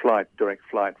been no direct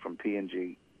flight from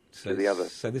PNG to the other.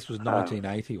 So this was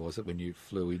 1980, was it, when you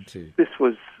flew into? This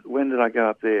was, when did I go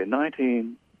up there?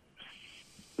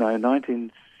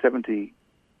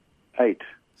 1978.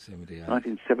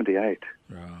 1978.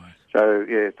 Right. So,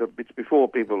 it's before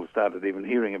people started even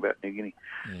hearing about New Guinea.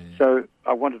 Yeah. So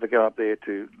I wanted to go up there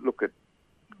to look at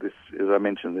this, as I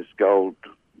mentioned, this gold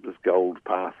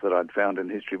path that I'd found in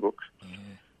history books. Yeah.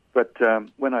 But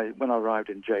when I arrived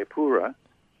in Jayapura,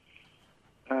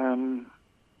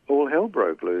 all hell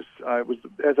broke loose.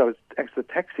 The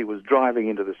taxi was driving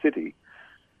into the city,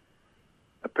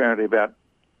 apparently about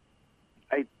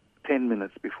 10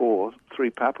 minutes before,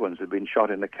 3 Papuans had been shot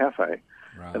in a cafe.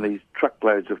 Right. And these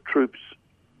truckloads of troops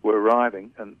were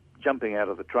arriving and jumping out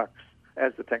of the trucks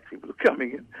as the taxi was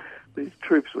coming in. These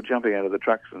troops were jumping out of the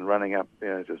trucks and running up,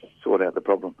 to sort out the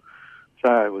problem.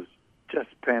 So it was just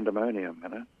pandemonium,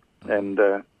 And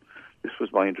this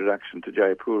was my introduction to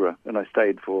Jayapura, and I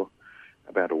stayed for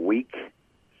about a week,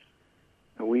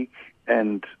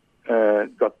 and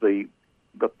got the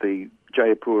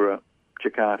Jayapura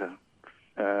Jakarta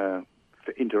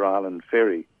inter-island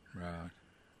ferry. Right.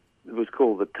 It was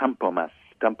called the Tampomas,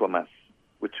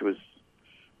 which was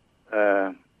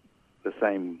the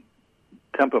same.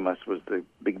 Tampomas was the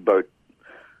big boat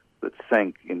that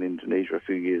sank in Indonesia a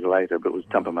few years later, but it was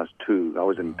Tampomas 2. I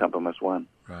was in Tampomas 1.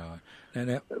 Right.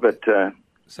 Now, but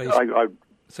so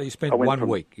you spent 1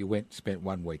 week. You spent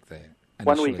 1 week there.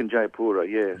 Initially. 1 week in Jayapura,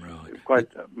 yes. Right. It was quite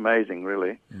amazing,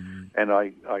 really. Mm-hmm. And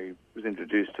I was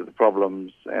introduced to the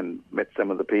problems and met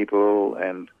some of the people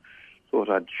and thought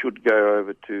I should go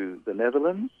over to the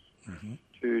Netherlands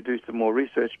to do some more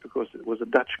research because it was a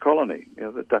Dutch colony.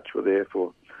 The Dutch were there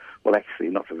for, well, actually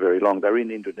not for very long. They were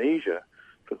in Indonesia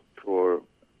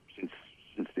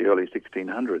since the early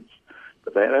 1600s.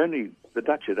 But the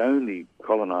Dutch had only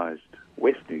colonized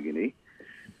West New Guinea,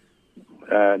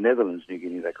 Netherlands New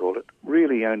Guinea they called it,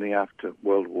 really only after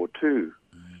World War II.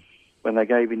 When they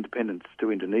gave independence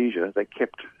to Indonesia, they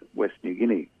kept West New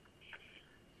Guinea,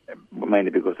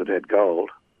 mainly because it had gold.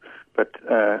 But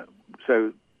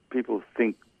so people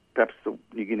think perhaps the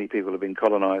New Guinea people have been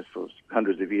colonized for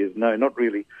hundreds of years. No, not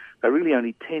really. They're really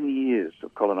only 10 years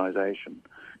of colonization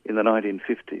in the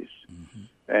 1950s.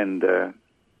 And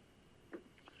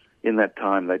in that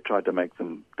time, they tried to make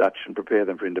them Dutch and prepare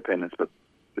them for independence, but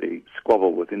the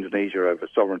squabble with Indonesia over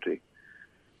sovereignty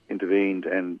intervened,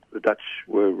 and the Dutch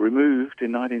were removed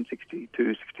in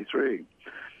 1962-63.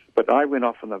 But I went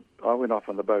off on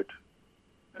the boat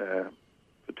for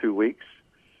 2 weeks,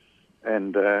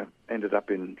 and ended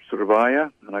up in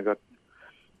Surabaya, and I got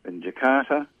in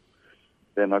Jakarta.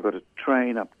 Then I got a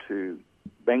train up to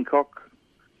Bangkok,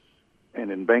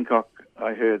 And in Bangkok,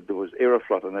 I heard there was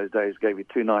Aeroflot in those days, gave you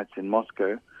 2 nights in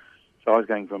Moscow. So I was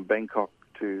going from Bangkok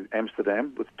to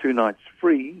Amsterdam with 2 nights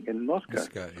free in Moscow.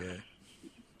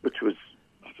 Which was,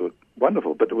 I thought,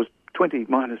 wonderful. But it was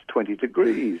minus 20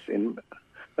 degrees.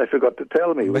 They forgot to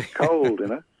tell me it was cold, you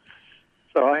know.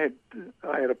 So I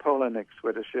had a polo neck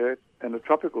sweater shirt and a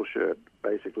tropical shirt,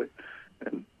 basically.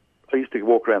 And I used to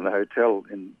walk around the hotel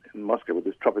in Moscow with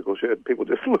this tropical shirt, and people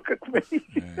just look at me.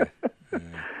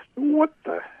 What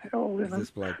the hell? You know?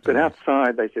 But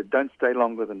outside, they said, don't stay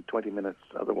longer than 20 minutes,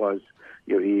 otherwise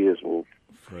your ears will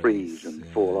freeze and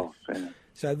fall off. Yeah.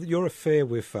 So your affair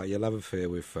with, your love affair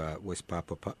with West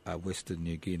Papua, Western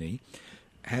New Guinea,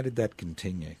 how did that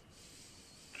continue?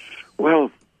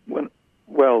 Well,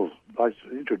 I was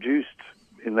introduced,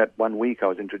 in that 1 week I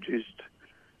was introduced,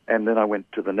 and then I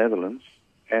went to the Netherlands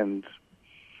and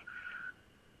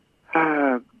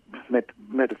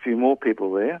met a few more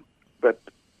people there. But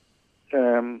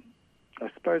I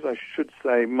suppose I should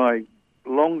say my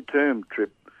long-term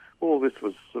trip, all this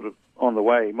was sort of on the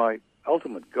way. My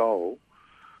ultimate goal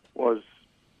was,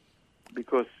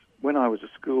 because when I was a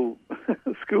school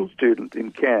student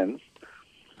in Cairns,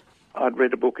 I'd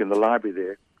read a book in the library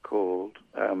there called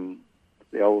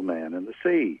The Old Man and the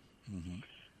Sea. Mm-hmm.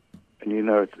 And you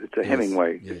know, it's a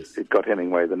Hemingway. Yes. It got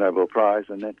Hemingway the Nobel Prize,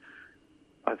 and then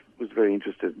I was very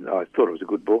interested. I thought it was a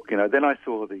good book. You know, then I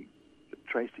saw the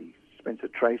Spencer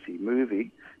Tracy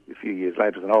movie a few years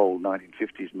later. It was an old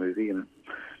 1950s movie, and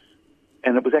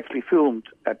it was actually filmed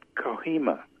at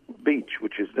Coima Beach,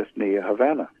 which is just near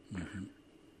Havana. Mm-hmm.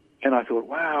 And I thought,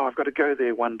 wow, I've got to go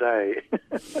there one day.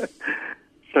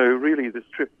 So really, this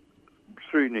trip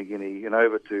through New Guinea and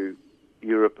over to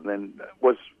Europe, and then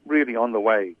was really on the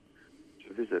way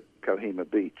to visit Coima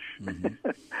Beach.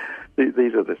 Mm-hmm.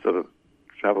 These are the sort of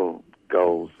travel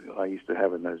goals I used to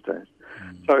have in those days.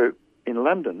 Mm-hmm. So in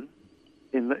London,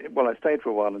 I stayed for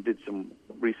a while and did some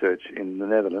research in the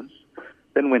Netherlands,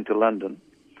 then went to London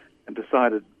and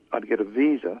decided I'd get a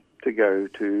visa to go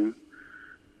to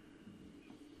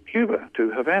Cuba,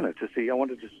 to Havana, I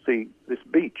wanted to see this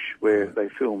beach where they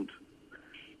filmed.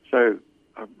 So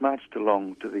I marched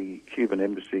along to the Cuban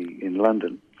embassy in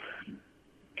London,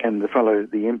 and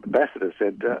the ambassador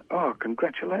said, "Oh,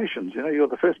 congratulations! You know, you're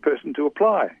the first person to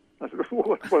apply." I said,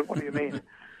 "What do you mean?"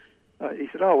 He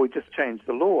said, "Oh, we just changed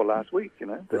the law last week. You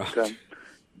know, that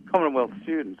Commonwealth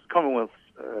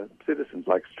citizens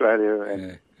like Australia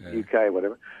and UK,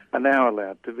 whatever, are now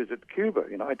allowed to visit Cuba."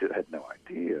 You know, I had no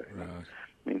idea. You know?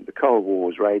 I mean, the Cold War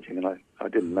was raging, and I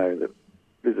didn't know that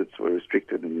visits were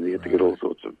restricted, and you had to get all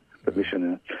sorts of permission.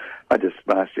 And I just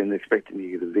marched in expecting to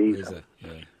get a visa.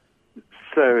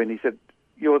 So, and he said,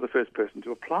 "You're the first person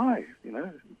to apply, you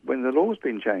know, when the law's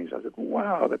been changed." I said,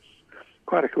 "Wow, that's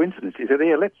quite a coincidence." He said,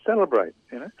 "Yeah, let's celebrate,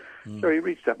 you know." So he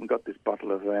reached up and got this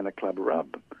bottle of Havana Club rum.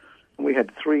 And we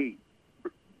had 3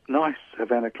 nice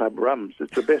Havana Club rums.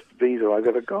 It's the best visa I've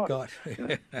ever got. You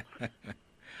know?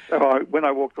 So when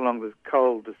I walked along the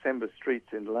cold December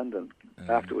streets in London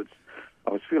afterwards,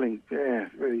 I was feeling,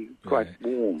 really quite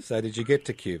warm. So did you get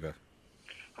to Cuba?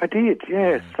 I did,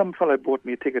 yes. Some fellow bought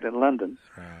me a ticket in London.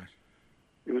 Right.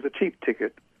 It was a cheap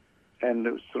ticket, and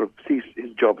it was sort of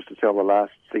his job was to sell the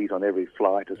last seat on every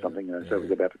flight or something, so it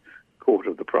was about a quarter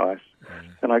of the price.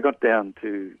 And I got down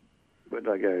to, where did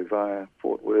I go, via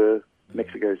Fort Worth,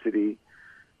 Mexico City,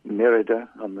 Merida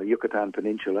on the Yucatan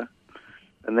Peninsula,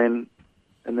 and then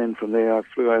from there I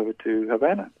flew over to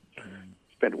Havana.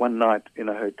 Spent one night in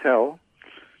a hotel,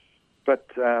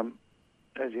 but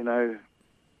as you know,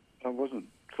 I wasn't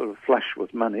sort of flush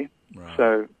with money,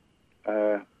 so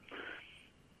I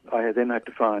then had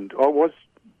to find. I was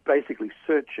basically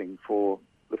searching for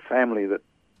the family that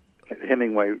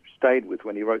Hemingway stayed with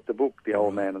when he wrote the book, The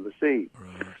Old Man and the Sea.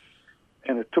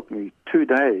 And it took me 2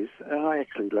 days, and I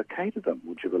actually located them,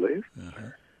 would you believe?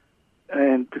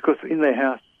 And because in their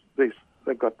house, they've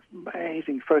got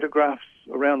amazing photographs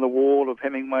around the wall of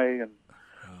Hemingway and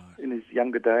in his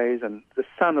younger days, and the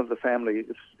son of the family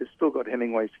has still got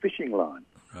Hemingway's fishing line.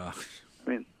 I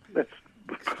mean, that's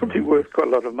probably worth quite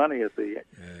a lot of money at the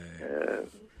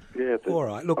all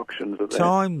right, look, auctions.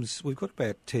 We've got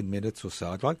about 10 minutes or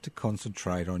so. I'd like to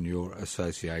concentrate on your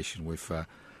association with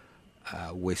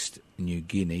West New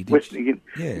Guinea. West New Guinea?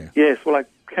 Yeah. Yes, well, I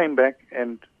came back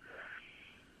and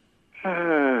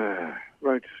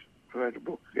wrote a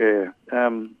book, I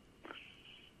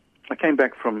came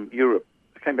back from Europe.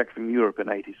 In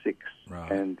 '86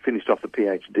 and finished off the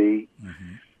PhD.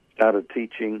 Started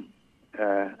teaching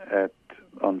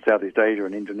on Southeast Asia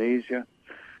and Indonesia,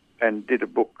 and did a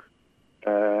book.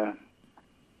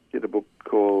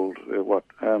 Called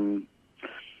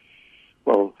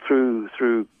through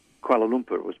Kuala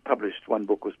Lumpur. It was published, one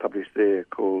book was published there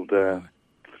called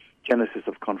Genesis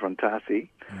of Konfrontasi,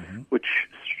 which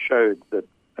showed that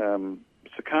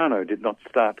Sukarno did not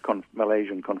start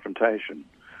Malaysian confrontation.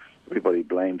 Everybody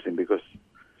blames him because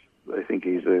they think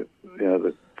he's the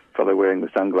fellow wearing the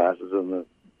sunglasses and the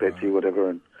Betsy whatever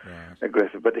and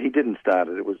aggressive. But he didn't start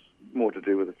it. It was more to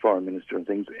do with the foreign minister and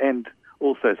things, and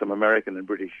also some American and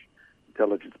British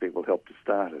intelligence people helped to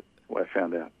start it, I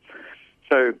found out.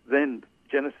 So then,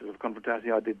 Genesis of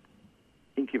Konfrontasi, I did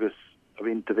Incubus of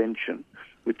Intervention,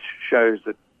 which shows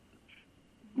that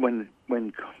when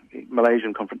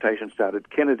Malaysian confrontation started,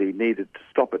 Kennedy needed to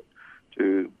stop it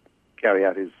to carry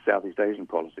out his Southeast Asian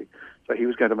policy. So he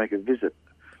was going to make a visit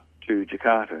to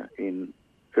Jakarta in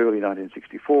early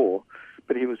 1964,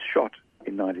 but he was shot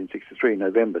in 1963,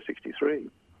 November 63.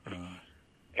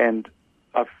 And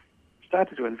I've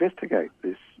started to investigate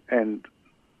this, and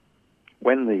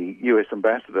when the US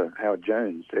ambassador, Howard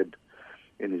Jones, said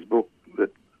in his book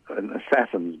that an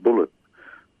assassin's bullet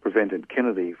prevented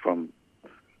Kennedy from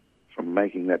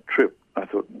making that trip, I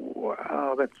thought,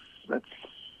 wow, that's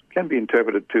can be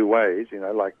interpreted two ways,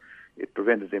 like it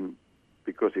prevented him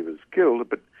because he was killed,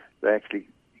 but they actually,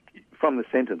 from the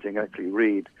sentencing, actually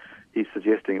read he's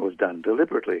suggesting it was done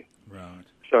deliberately. Right.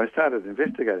 So I started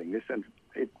investigating this, and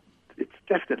it's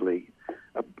definitely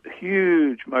a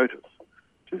huge motive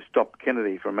to stop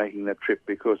Kennedy from making that trip,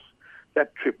 because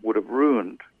that trip would have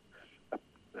ruined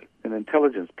an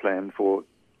intelligence plan for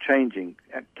changing,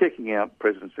 kicking out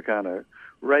President Sukarno,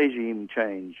 regime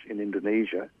change in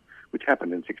Indonesia, which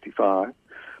happened in 65.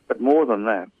 But more than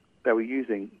that, they were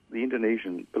using the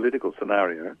Indonesian political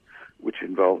scenario, which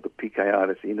involved the PKI,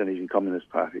 that's the Indonesian Communist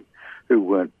Party, who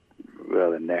weren't,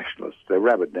 they're nationalists. They're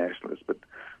rabid nationalists, but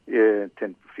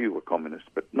few were communists,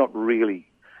 but not really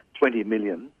 20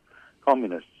 million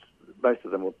communists. Most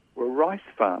of them were rice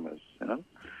farmers,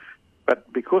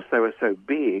 But because they were so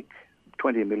big,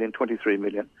 20 million, 23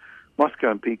 million,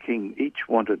 Moscow and Peking each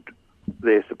wanted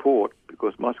their support,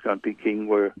 because Moscow and Peking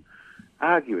were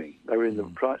arguing. They were in the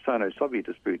Sino-Soviet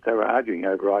dispute. They were arguing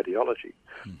over ideology.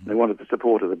 They wanted the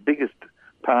support of the biggest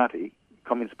party,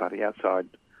 Communist Party, outside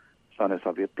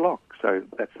Sino-Soviet bloc. So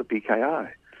that's the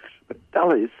PKI. But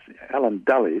Alan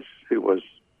Dulles, who was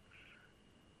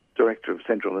Director of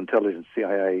Central Intelligence,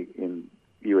 CIA in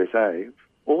USA,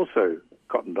 also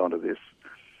cottoned onto this.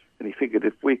 And he figured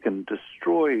if we can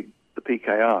destroy the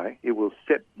PKI, it will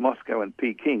set Moscow and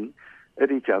Peking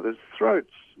at each other's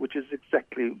throats, which is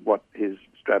exactly what his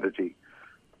strategy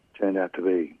turned out to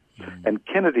be. And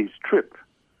Kennedy's trip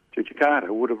to Jakarta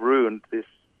would have ruined this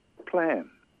plan.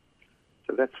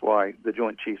 So that's why the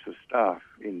Joint Chiefs of Staff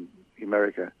in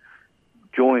America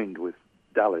joined with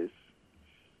Dulles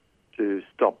to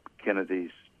stop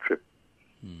Kennedy's trip.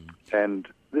 And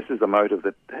this is a motive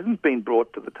that hasn't been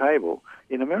brought to the table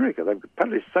in America. They've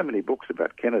published so many books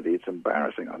about Kennedy, it's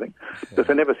embarrassing, I think, because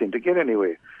they never seem to get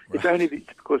anywhere. Right. It's only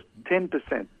because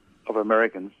 10% of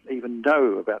Americans even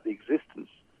know about the existence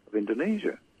of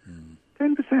Indonesia.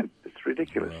 10%. It's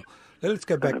ridiculous. Well, let's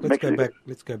go back.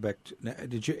 Let's go back. Now,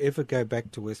 did you ever go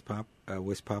back to West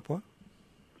Papua?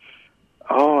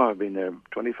 Oh, I've been there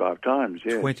 25 times,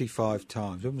 yeah. 25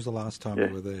 times. When was the last time you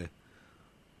were there?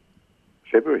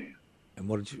 February. And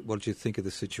what did you think of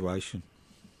the situation?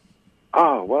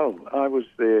 Oh, well, I was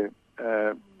there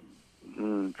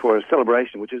for a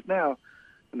celebration, which is now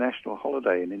a national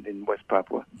holiday in West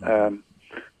Papua.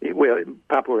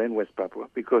 Papua and West Papua,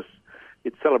 because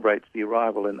it celebrates the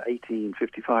arrival in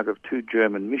 1855 of two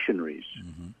German missionaries.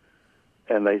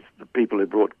 And the people who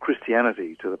brought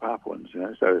Christianity to the Papuans,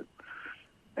 so...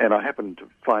 And I happened to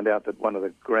find out that one of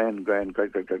the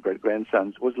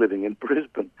great-grandsons was living in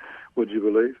Brisbane, would you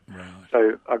believe? Right.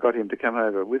 So I got him to come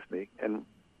over with me, and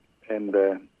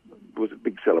it was a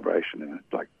big celebration.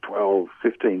 Like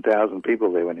 15,000 people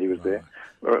there when he was there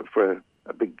for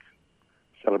a big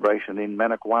celebration in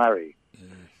Manokwari.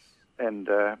 Yes. And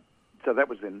so that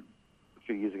was a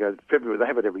few years ago, February. They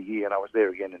have it every year, and I was there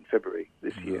again in February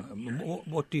this year.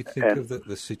 What do you think of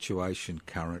the situation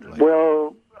currently?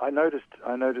 Well, I noticed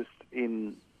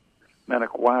in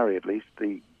Manokwari, at least,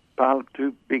 the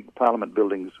two big parliament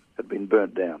buildings had been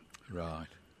burnt down. Right.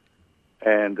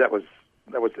 And that was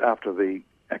after the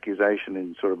accusation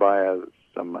in Surabaya that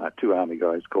some two army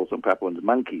guys called some Papuans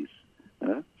monkeys.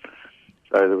 So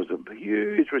there was a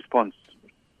huge response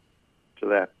to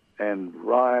that, and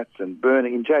riots and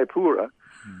burning. In Jayapura,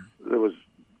 there was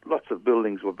lots of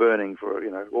buildings were burning for,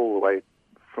 all the way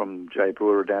from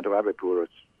Jayapura down to Abipura.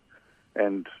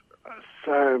 And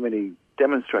so many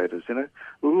demonstrators,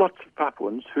 lots of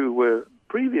Papuans who were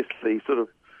previously sort of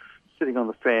sitting on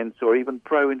the fence or even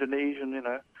pro-Indonesian,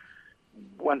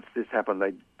 once this happened,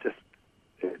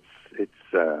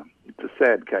 it's a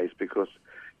sad case because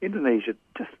Indonesia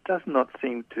just does not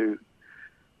seem to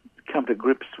come to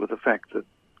grips with the fact that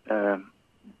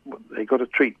they got to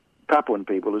treat Papuan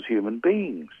people as human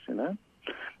beings, you know.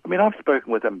 I mean, I've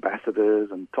spoken with ambassadors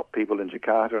and top people in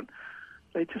Jakarta, and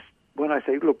they just, when I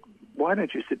say, look, why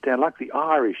don't you sit down like the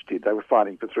Irish did? They were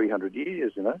fighting for 300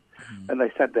 years, you know, and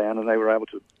they sat down and they were able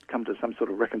to come to some sort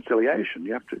of reconciliation.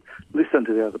 You have to listen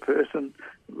to the other person,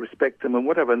 respect them and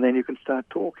whatever, and then you can start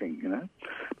talking, you know.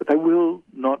 But they will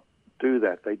not do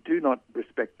that. They do not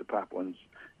respect the Papuans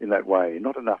in that way,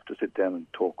 not enough to sit down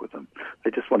and talk with them.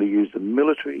 They just want to use the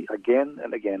military again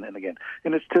and again and again.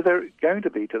 And it's going to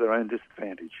be to their own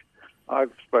disadvantage.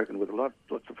 I've spoken with lots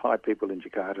of high people in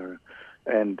Jakarta,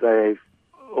 and they've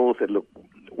all said, look,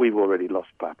 we've already lost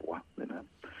Papua, you know.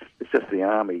 It's just the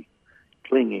army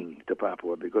clinging to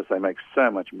Papua because they make so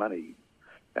much money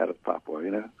out of Papua,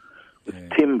 you know.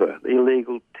 It's timber,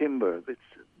 illegal timber. It's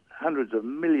hundreds of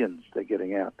millions they're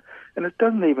getting out. And it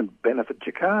doesn't even benefit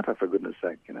Jakarta, for goodness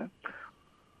sake, you know.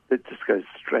 It just goes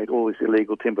straight, all this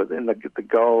illegal timber. Then they get the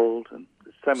gold, and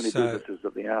there's so many businesses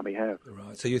that the army have.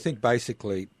 Right. So you think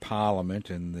basically Parliament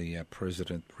and the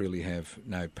President really have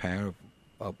no power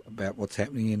about what's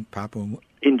happening in Papua?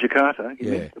 In Jakarta,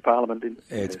 you mean, the Parliament?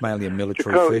 It's mainly a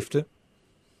military fiefdom?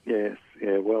 Yes,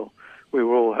 yeah, well, we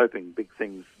were all hoping big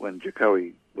things when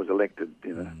Jokowi was elected,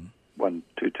 you know,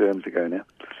 1-2 terms ago now,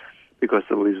 because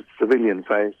there was civilian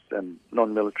face and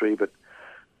non-military, but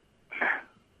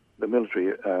the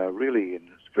military are really in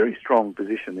a very strong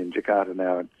position in Jakarta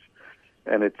now.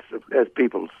 It's as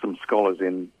some scholars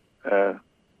in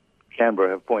Canberra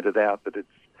have pointed out, that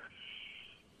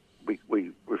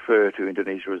we refer to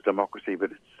Indonesia as democracy,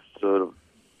 but it's sort of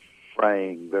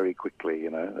fraying very quickly, you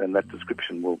know, and that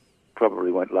description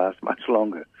probably won't last much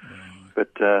longer.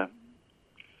 But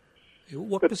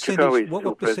what percentage?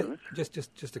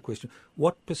 Just a question.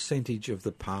 What percentage of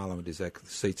the Parliament is that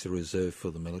seats are reserved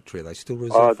for the military? Are they still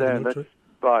reserved for the military?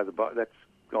 That's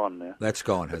gone now. That's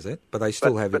gone, has it? But they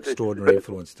still have extraordinary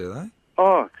influence, do they?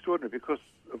 Oh, extraordinary, because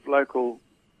of local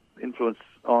influence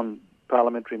on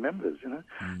parliamentary members, you know.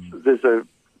 There's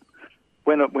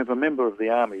when a member of the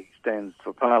army stands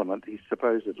for Parliament, he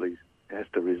supposedly has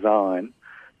to resign,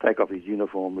 take off his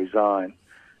uniform, resign,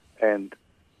 and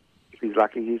if he's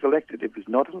lucky, he's elected. If he's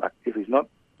unlucky,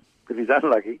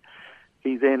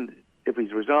 if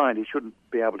he's resigned, he shouldn't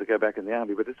be able to go back in the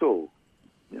army. But it's all,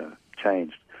 you know,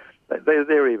 changed.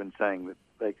 They're even saying that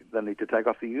they need to take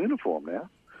off the uniform now,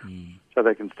 so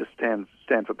they can just stand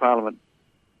for Parliament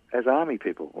as army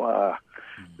people. Wow.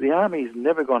 The army's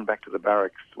never gone back to the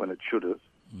barracks when it should have,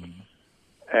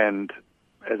 and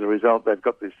as a result, they've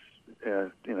got this,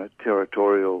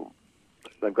 territorial.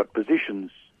 They've got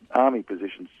army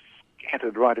positions,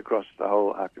 scattered right across the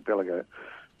whole archipelago,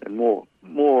 and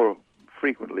more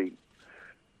frequently,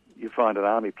 you find an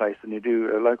army place than you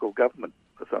do a local government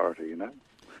authority. You know.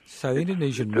 So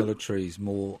Indonesian military is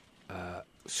more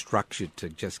structured to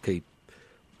just keep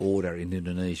order in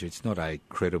Indonesia. It's not a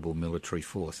credible military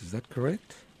force. Is that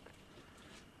correct?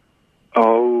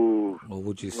 Oh, or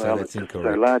would you say that's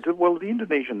incorrect? So large. Well, the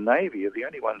Indonesian Navy are the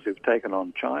only ones who've taken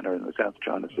on China in the South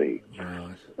China Sea.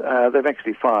 Right. They've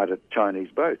actually fired at Chinese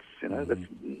boats. You know, that's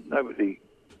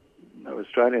no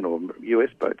Australian or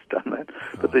US boats done that.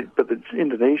 Right. But the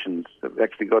Indonesians have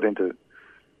actually got into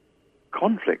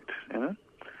conflict. You know,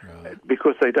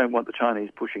 because they don't want the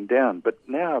Chinese pushing down. But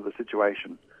now the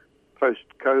situation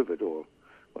post-COVID, or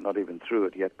we're not even through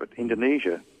it yet, but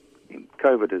Indonesia,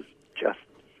 COVID has just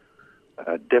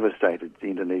devastated the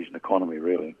Indonesian economy,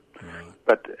 really.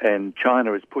 Right. And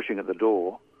China is pushing at the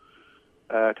door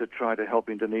to try to help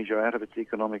Indonesia out of its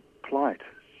economic plight.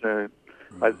 So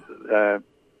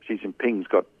Xi Jinping's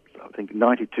got, I think,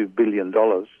 $92 billion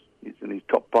in his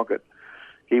top pocket.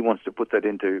 He wants to put that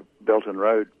into Belt and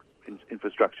Road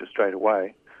infrastructure straight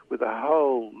away, with a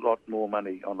whole lot more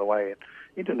money on the way.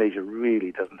 Indonesia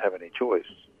really doesn't have any choice.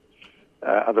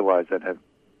 Otherwise, they'd have,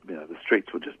 the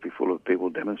streets would just be full of people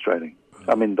demonstrating.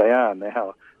 I mean, they are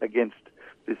now against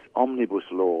this omnibus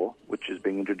law, which is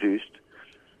being introduced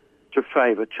to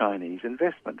favour Chinese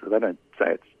investment. They don't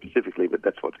say it specifically, but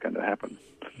that's what's going to happen.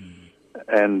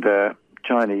 And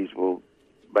Chinese will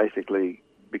basically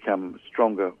become a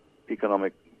stronger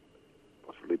economic,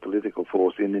 possibly political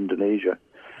force in Indonesia.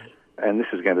 And this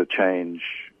is going to change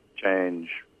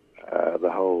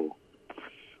the whole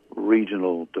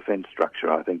regional defence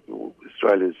structure. I think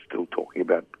Australia's still talking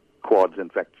about Quads. In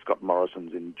fact, Scott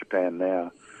Morrison's in Japan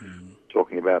now,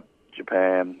 talking about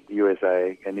Japan,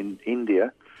 USA, and in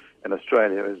India, and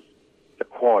Australia is the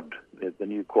Quad, the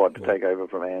new Quad to take over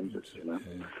from ANZUS. You know,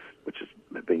 which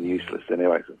has been useless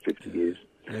anyway for 50 years.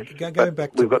 Going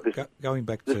back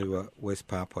to West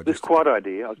Papua. This Quad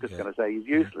idea, I was just going to say, is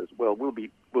useless. Well, will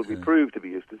be proved to be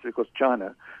useless because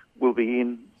China will be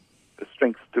in the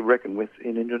strength to reckon with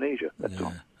in Indonesia. That's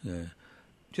all. Yeah.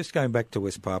 Just going back to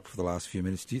West Papua for the last few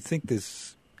minutes, do you think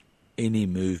there's any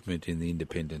movement in the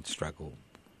independence struggle,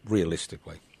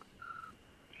 realistically?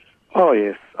 Oh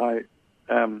yes,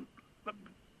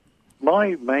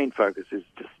 my main focus is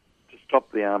just to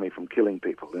stop the army from killing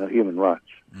people, human rights.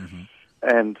 Mm-hmm.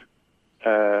 And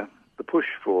the push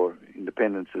for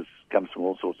independence comes from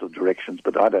all sorts of directions,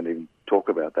 but I don't even talk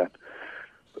about that.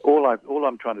 All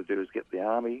I'm trying to do is get the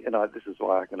army, and this is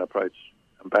why I can approach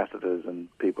ambassadors and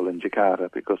people in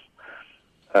Jakarta, because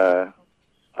I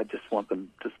just want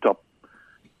them to stop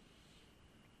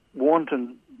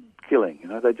wanton killing.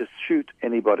 They just shoot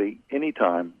anybody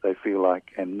anytime they feel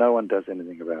like, and no one does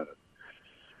anything about it.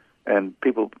 And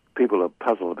people are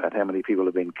puzzled about how many people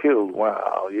have been killed.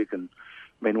 Wow, I used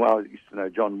to know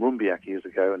John Rumbiak years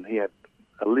ago, and he had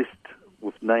a list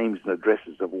with names and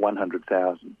addresses of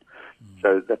 100,000.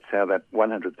 So that's how that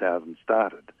 100,000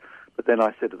 started. But then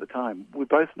I said at the time, we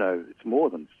both know it's more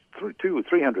than 200 or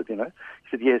 300, He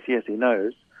said, yes, he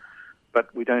knows,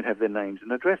 but we don't have their names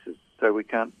and addresses, so we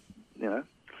can't,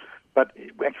 But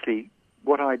actually,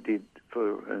 what I did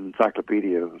for an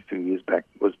encyclopedia a few years back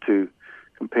was to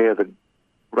compare the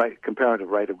comparative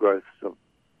rate of growth of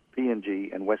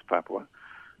PNG and West Papua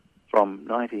from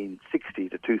 1960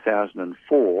 to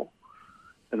 2004,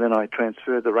 and then I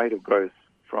transferred the rate of growth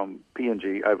from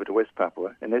PNG over to West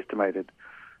Papua and estimated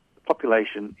the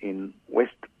population in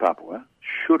West Papua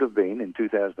should have been, in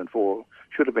 2004,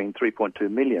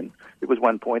 3.2 million. It was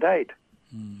 1.8.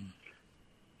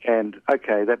 And,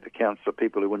 okay, that accounts for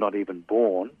people who were not even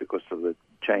born because of the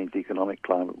changed economic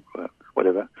climate,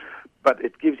 whatever. But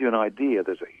it gives you an idea.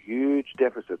 There's a huge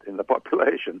deficit in the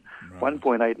population, right.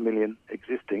 1.8 million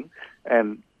existing,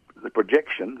 and the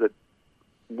projection that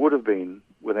would have been,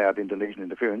 without Indonesian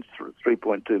interference,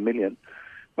 3.2 million.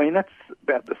 I mean, that's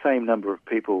about the same number of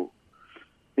people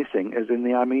missing as in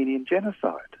the Armenian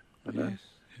genocide. Yes.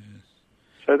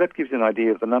 So that gives you an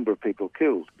idea of the number of people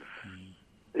killed.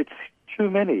 It's too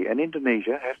many, and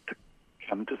Indonesia has to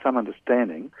come to some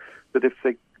understanding that they've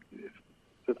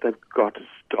got to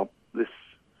stop this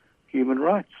human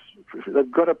rights.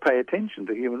 They've got to pay attention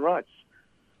to human rights.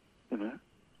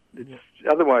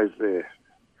 Otherwise, it's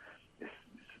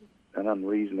an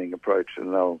unreasoning approach,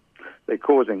 and they're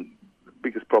causing the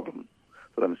biggest problem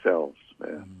for themselves.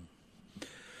 Yeah.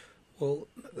 Well,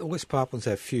 the West Papuans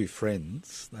have few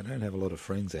friends. They don't have a lot of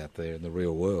friends out there in the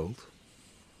real world.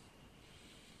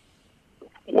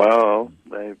 Well,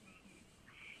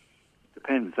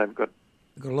 depends. They've got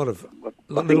a lot of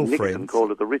little Nixon friends.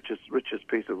 Called it the richest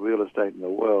piece of real estate in the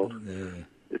world. Yeah.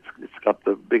 It's got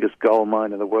the biggest gold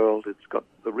mine in the world. It's got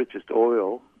the richest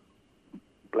oil,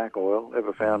 black oil,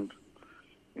 ever found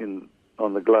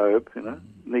on the globe.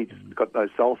 It's got no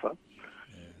sulfur,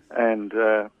 and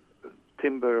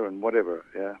timber and whatever.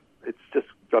 Yeah, it's just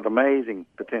got amazing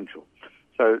potential.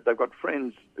 So they've got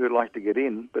friends who'd like to get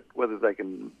in, but whether that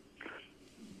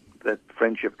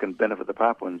friendship can benefit the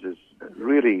Papuans is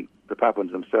really the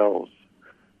Papuans themselves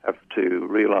have to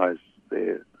realise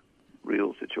their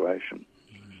real situation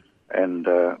and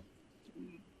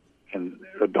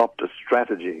adopt a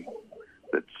strategy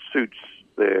that suits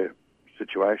their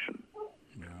situation.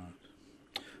 Right.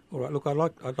 All right. Look,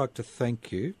 I'd like to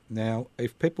thank you. Now,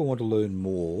 if people want to learn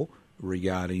more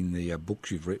regarding the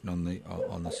books you've written on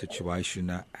the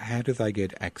situation, how do they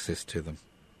get access to them?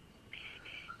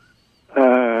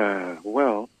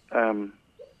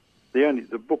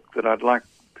 The book that I'd like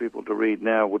people to read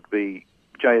now would be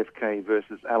JFK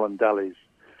versus Alan Dulles,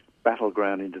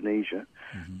 Battleground Indonesia.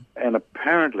 Mm-hmm. And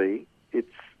apparently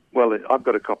I've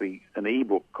got an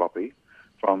e-book copy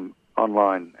from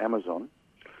online Amazon,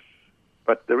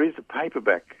 but there is a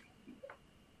paperback,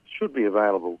 should be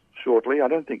available shortly. I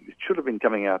don't think it should have been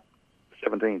coming out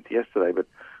 17th yesterday, but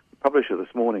the publisher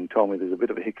this morning told me there's a bit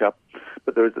of a hiccup,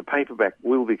 but there is a paperback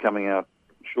will be coming out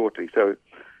shortly. So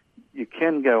you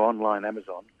can go online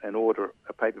Amazon and order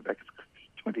a paperback.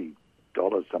 It's $20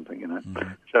 something,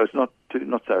 Mm-hmm. So it's not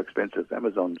so expensive.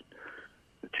 Amazon's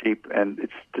cheap, and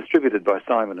it's distributed by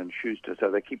Simon and Schuster, so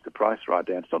they keep the price right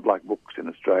down. It's not like books in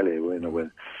Australia where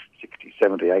we're $60,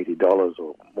 $70, $80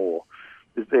 or more.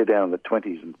 They're down in the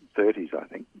 20s and 30s, I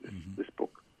think. This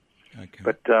book. Okay.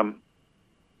 But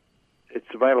it's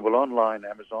availalen online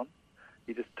Amazon.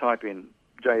 You just type in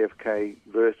JFK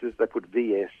versus, they put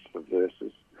VS for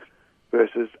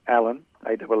versus Alan,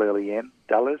 A-L-L-E-N,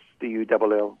 Dulles,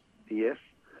 D-U-L-L-E-S,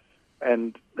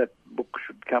 and that book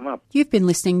should come up. You've been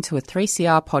listening to a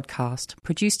 3CR podcast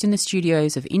produced in the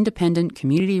studios of independent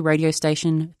community radio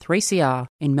station 3CR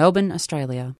in Melbourne,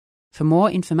 Australia. For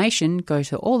more information, go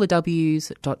to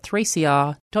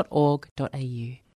allthews.3cr.org.au.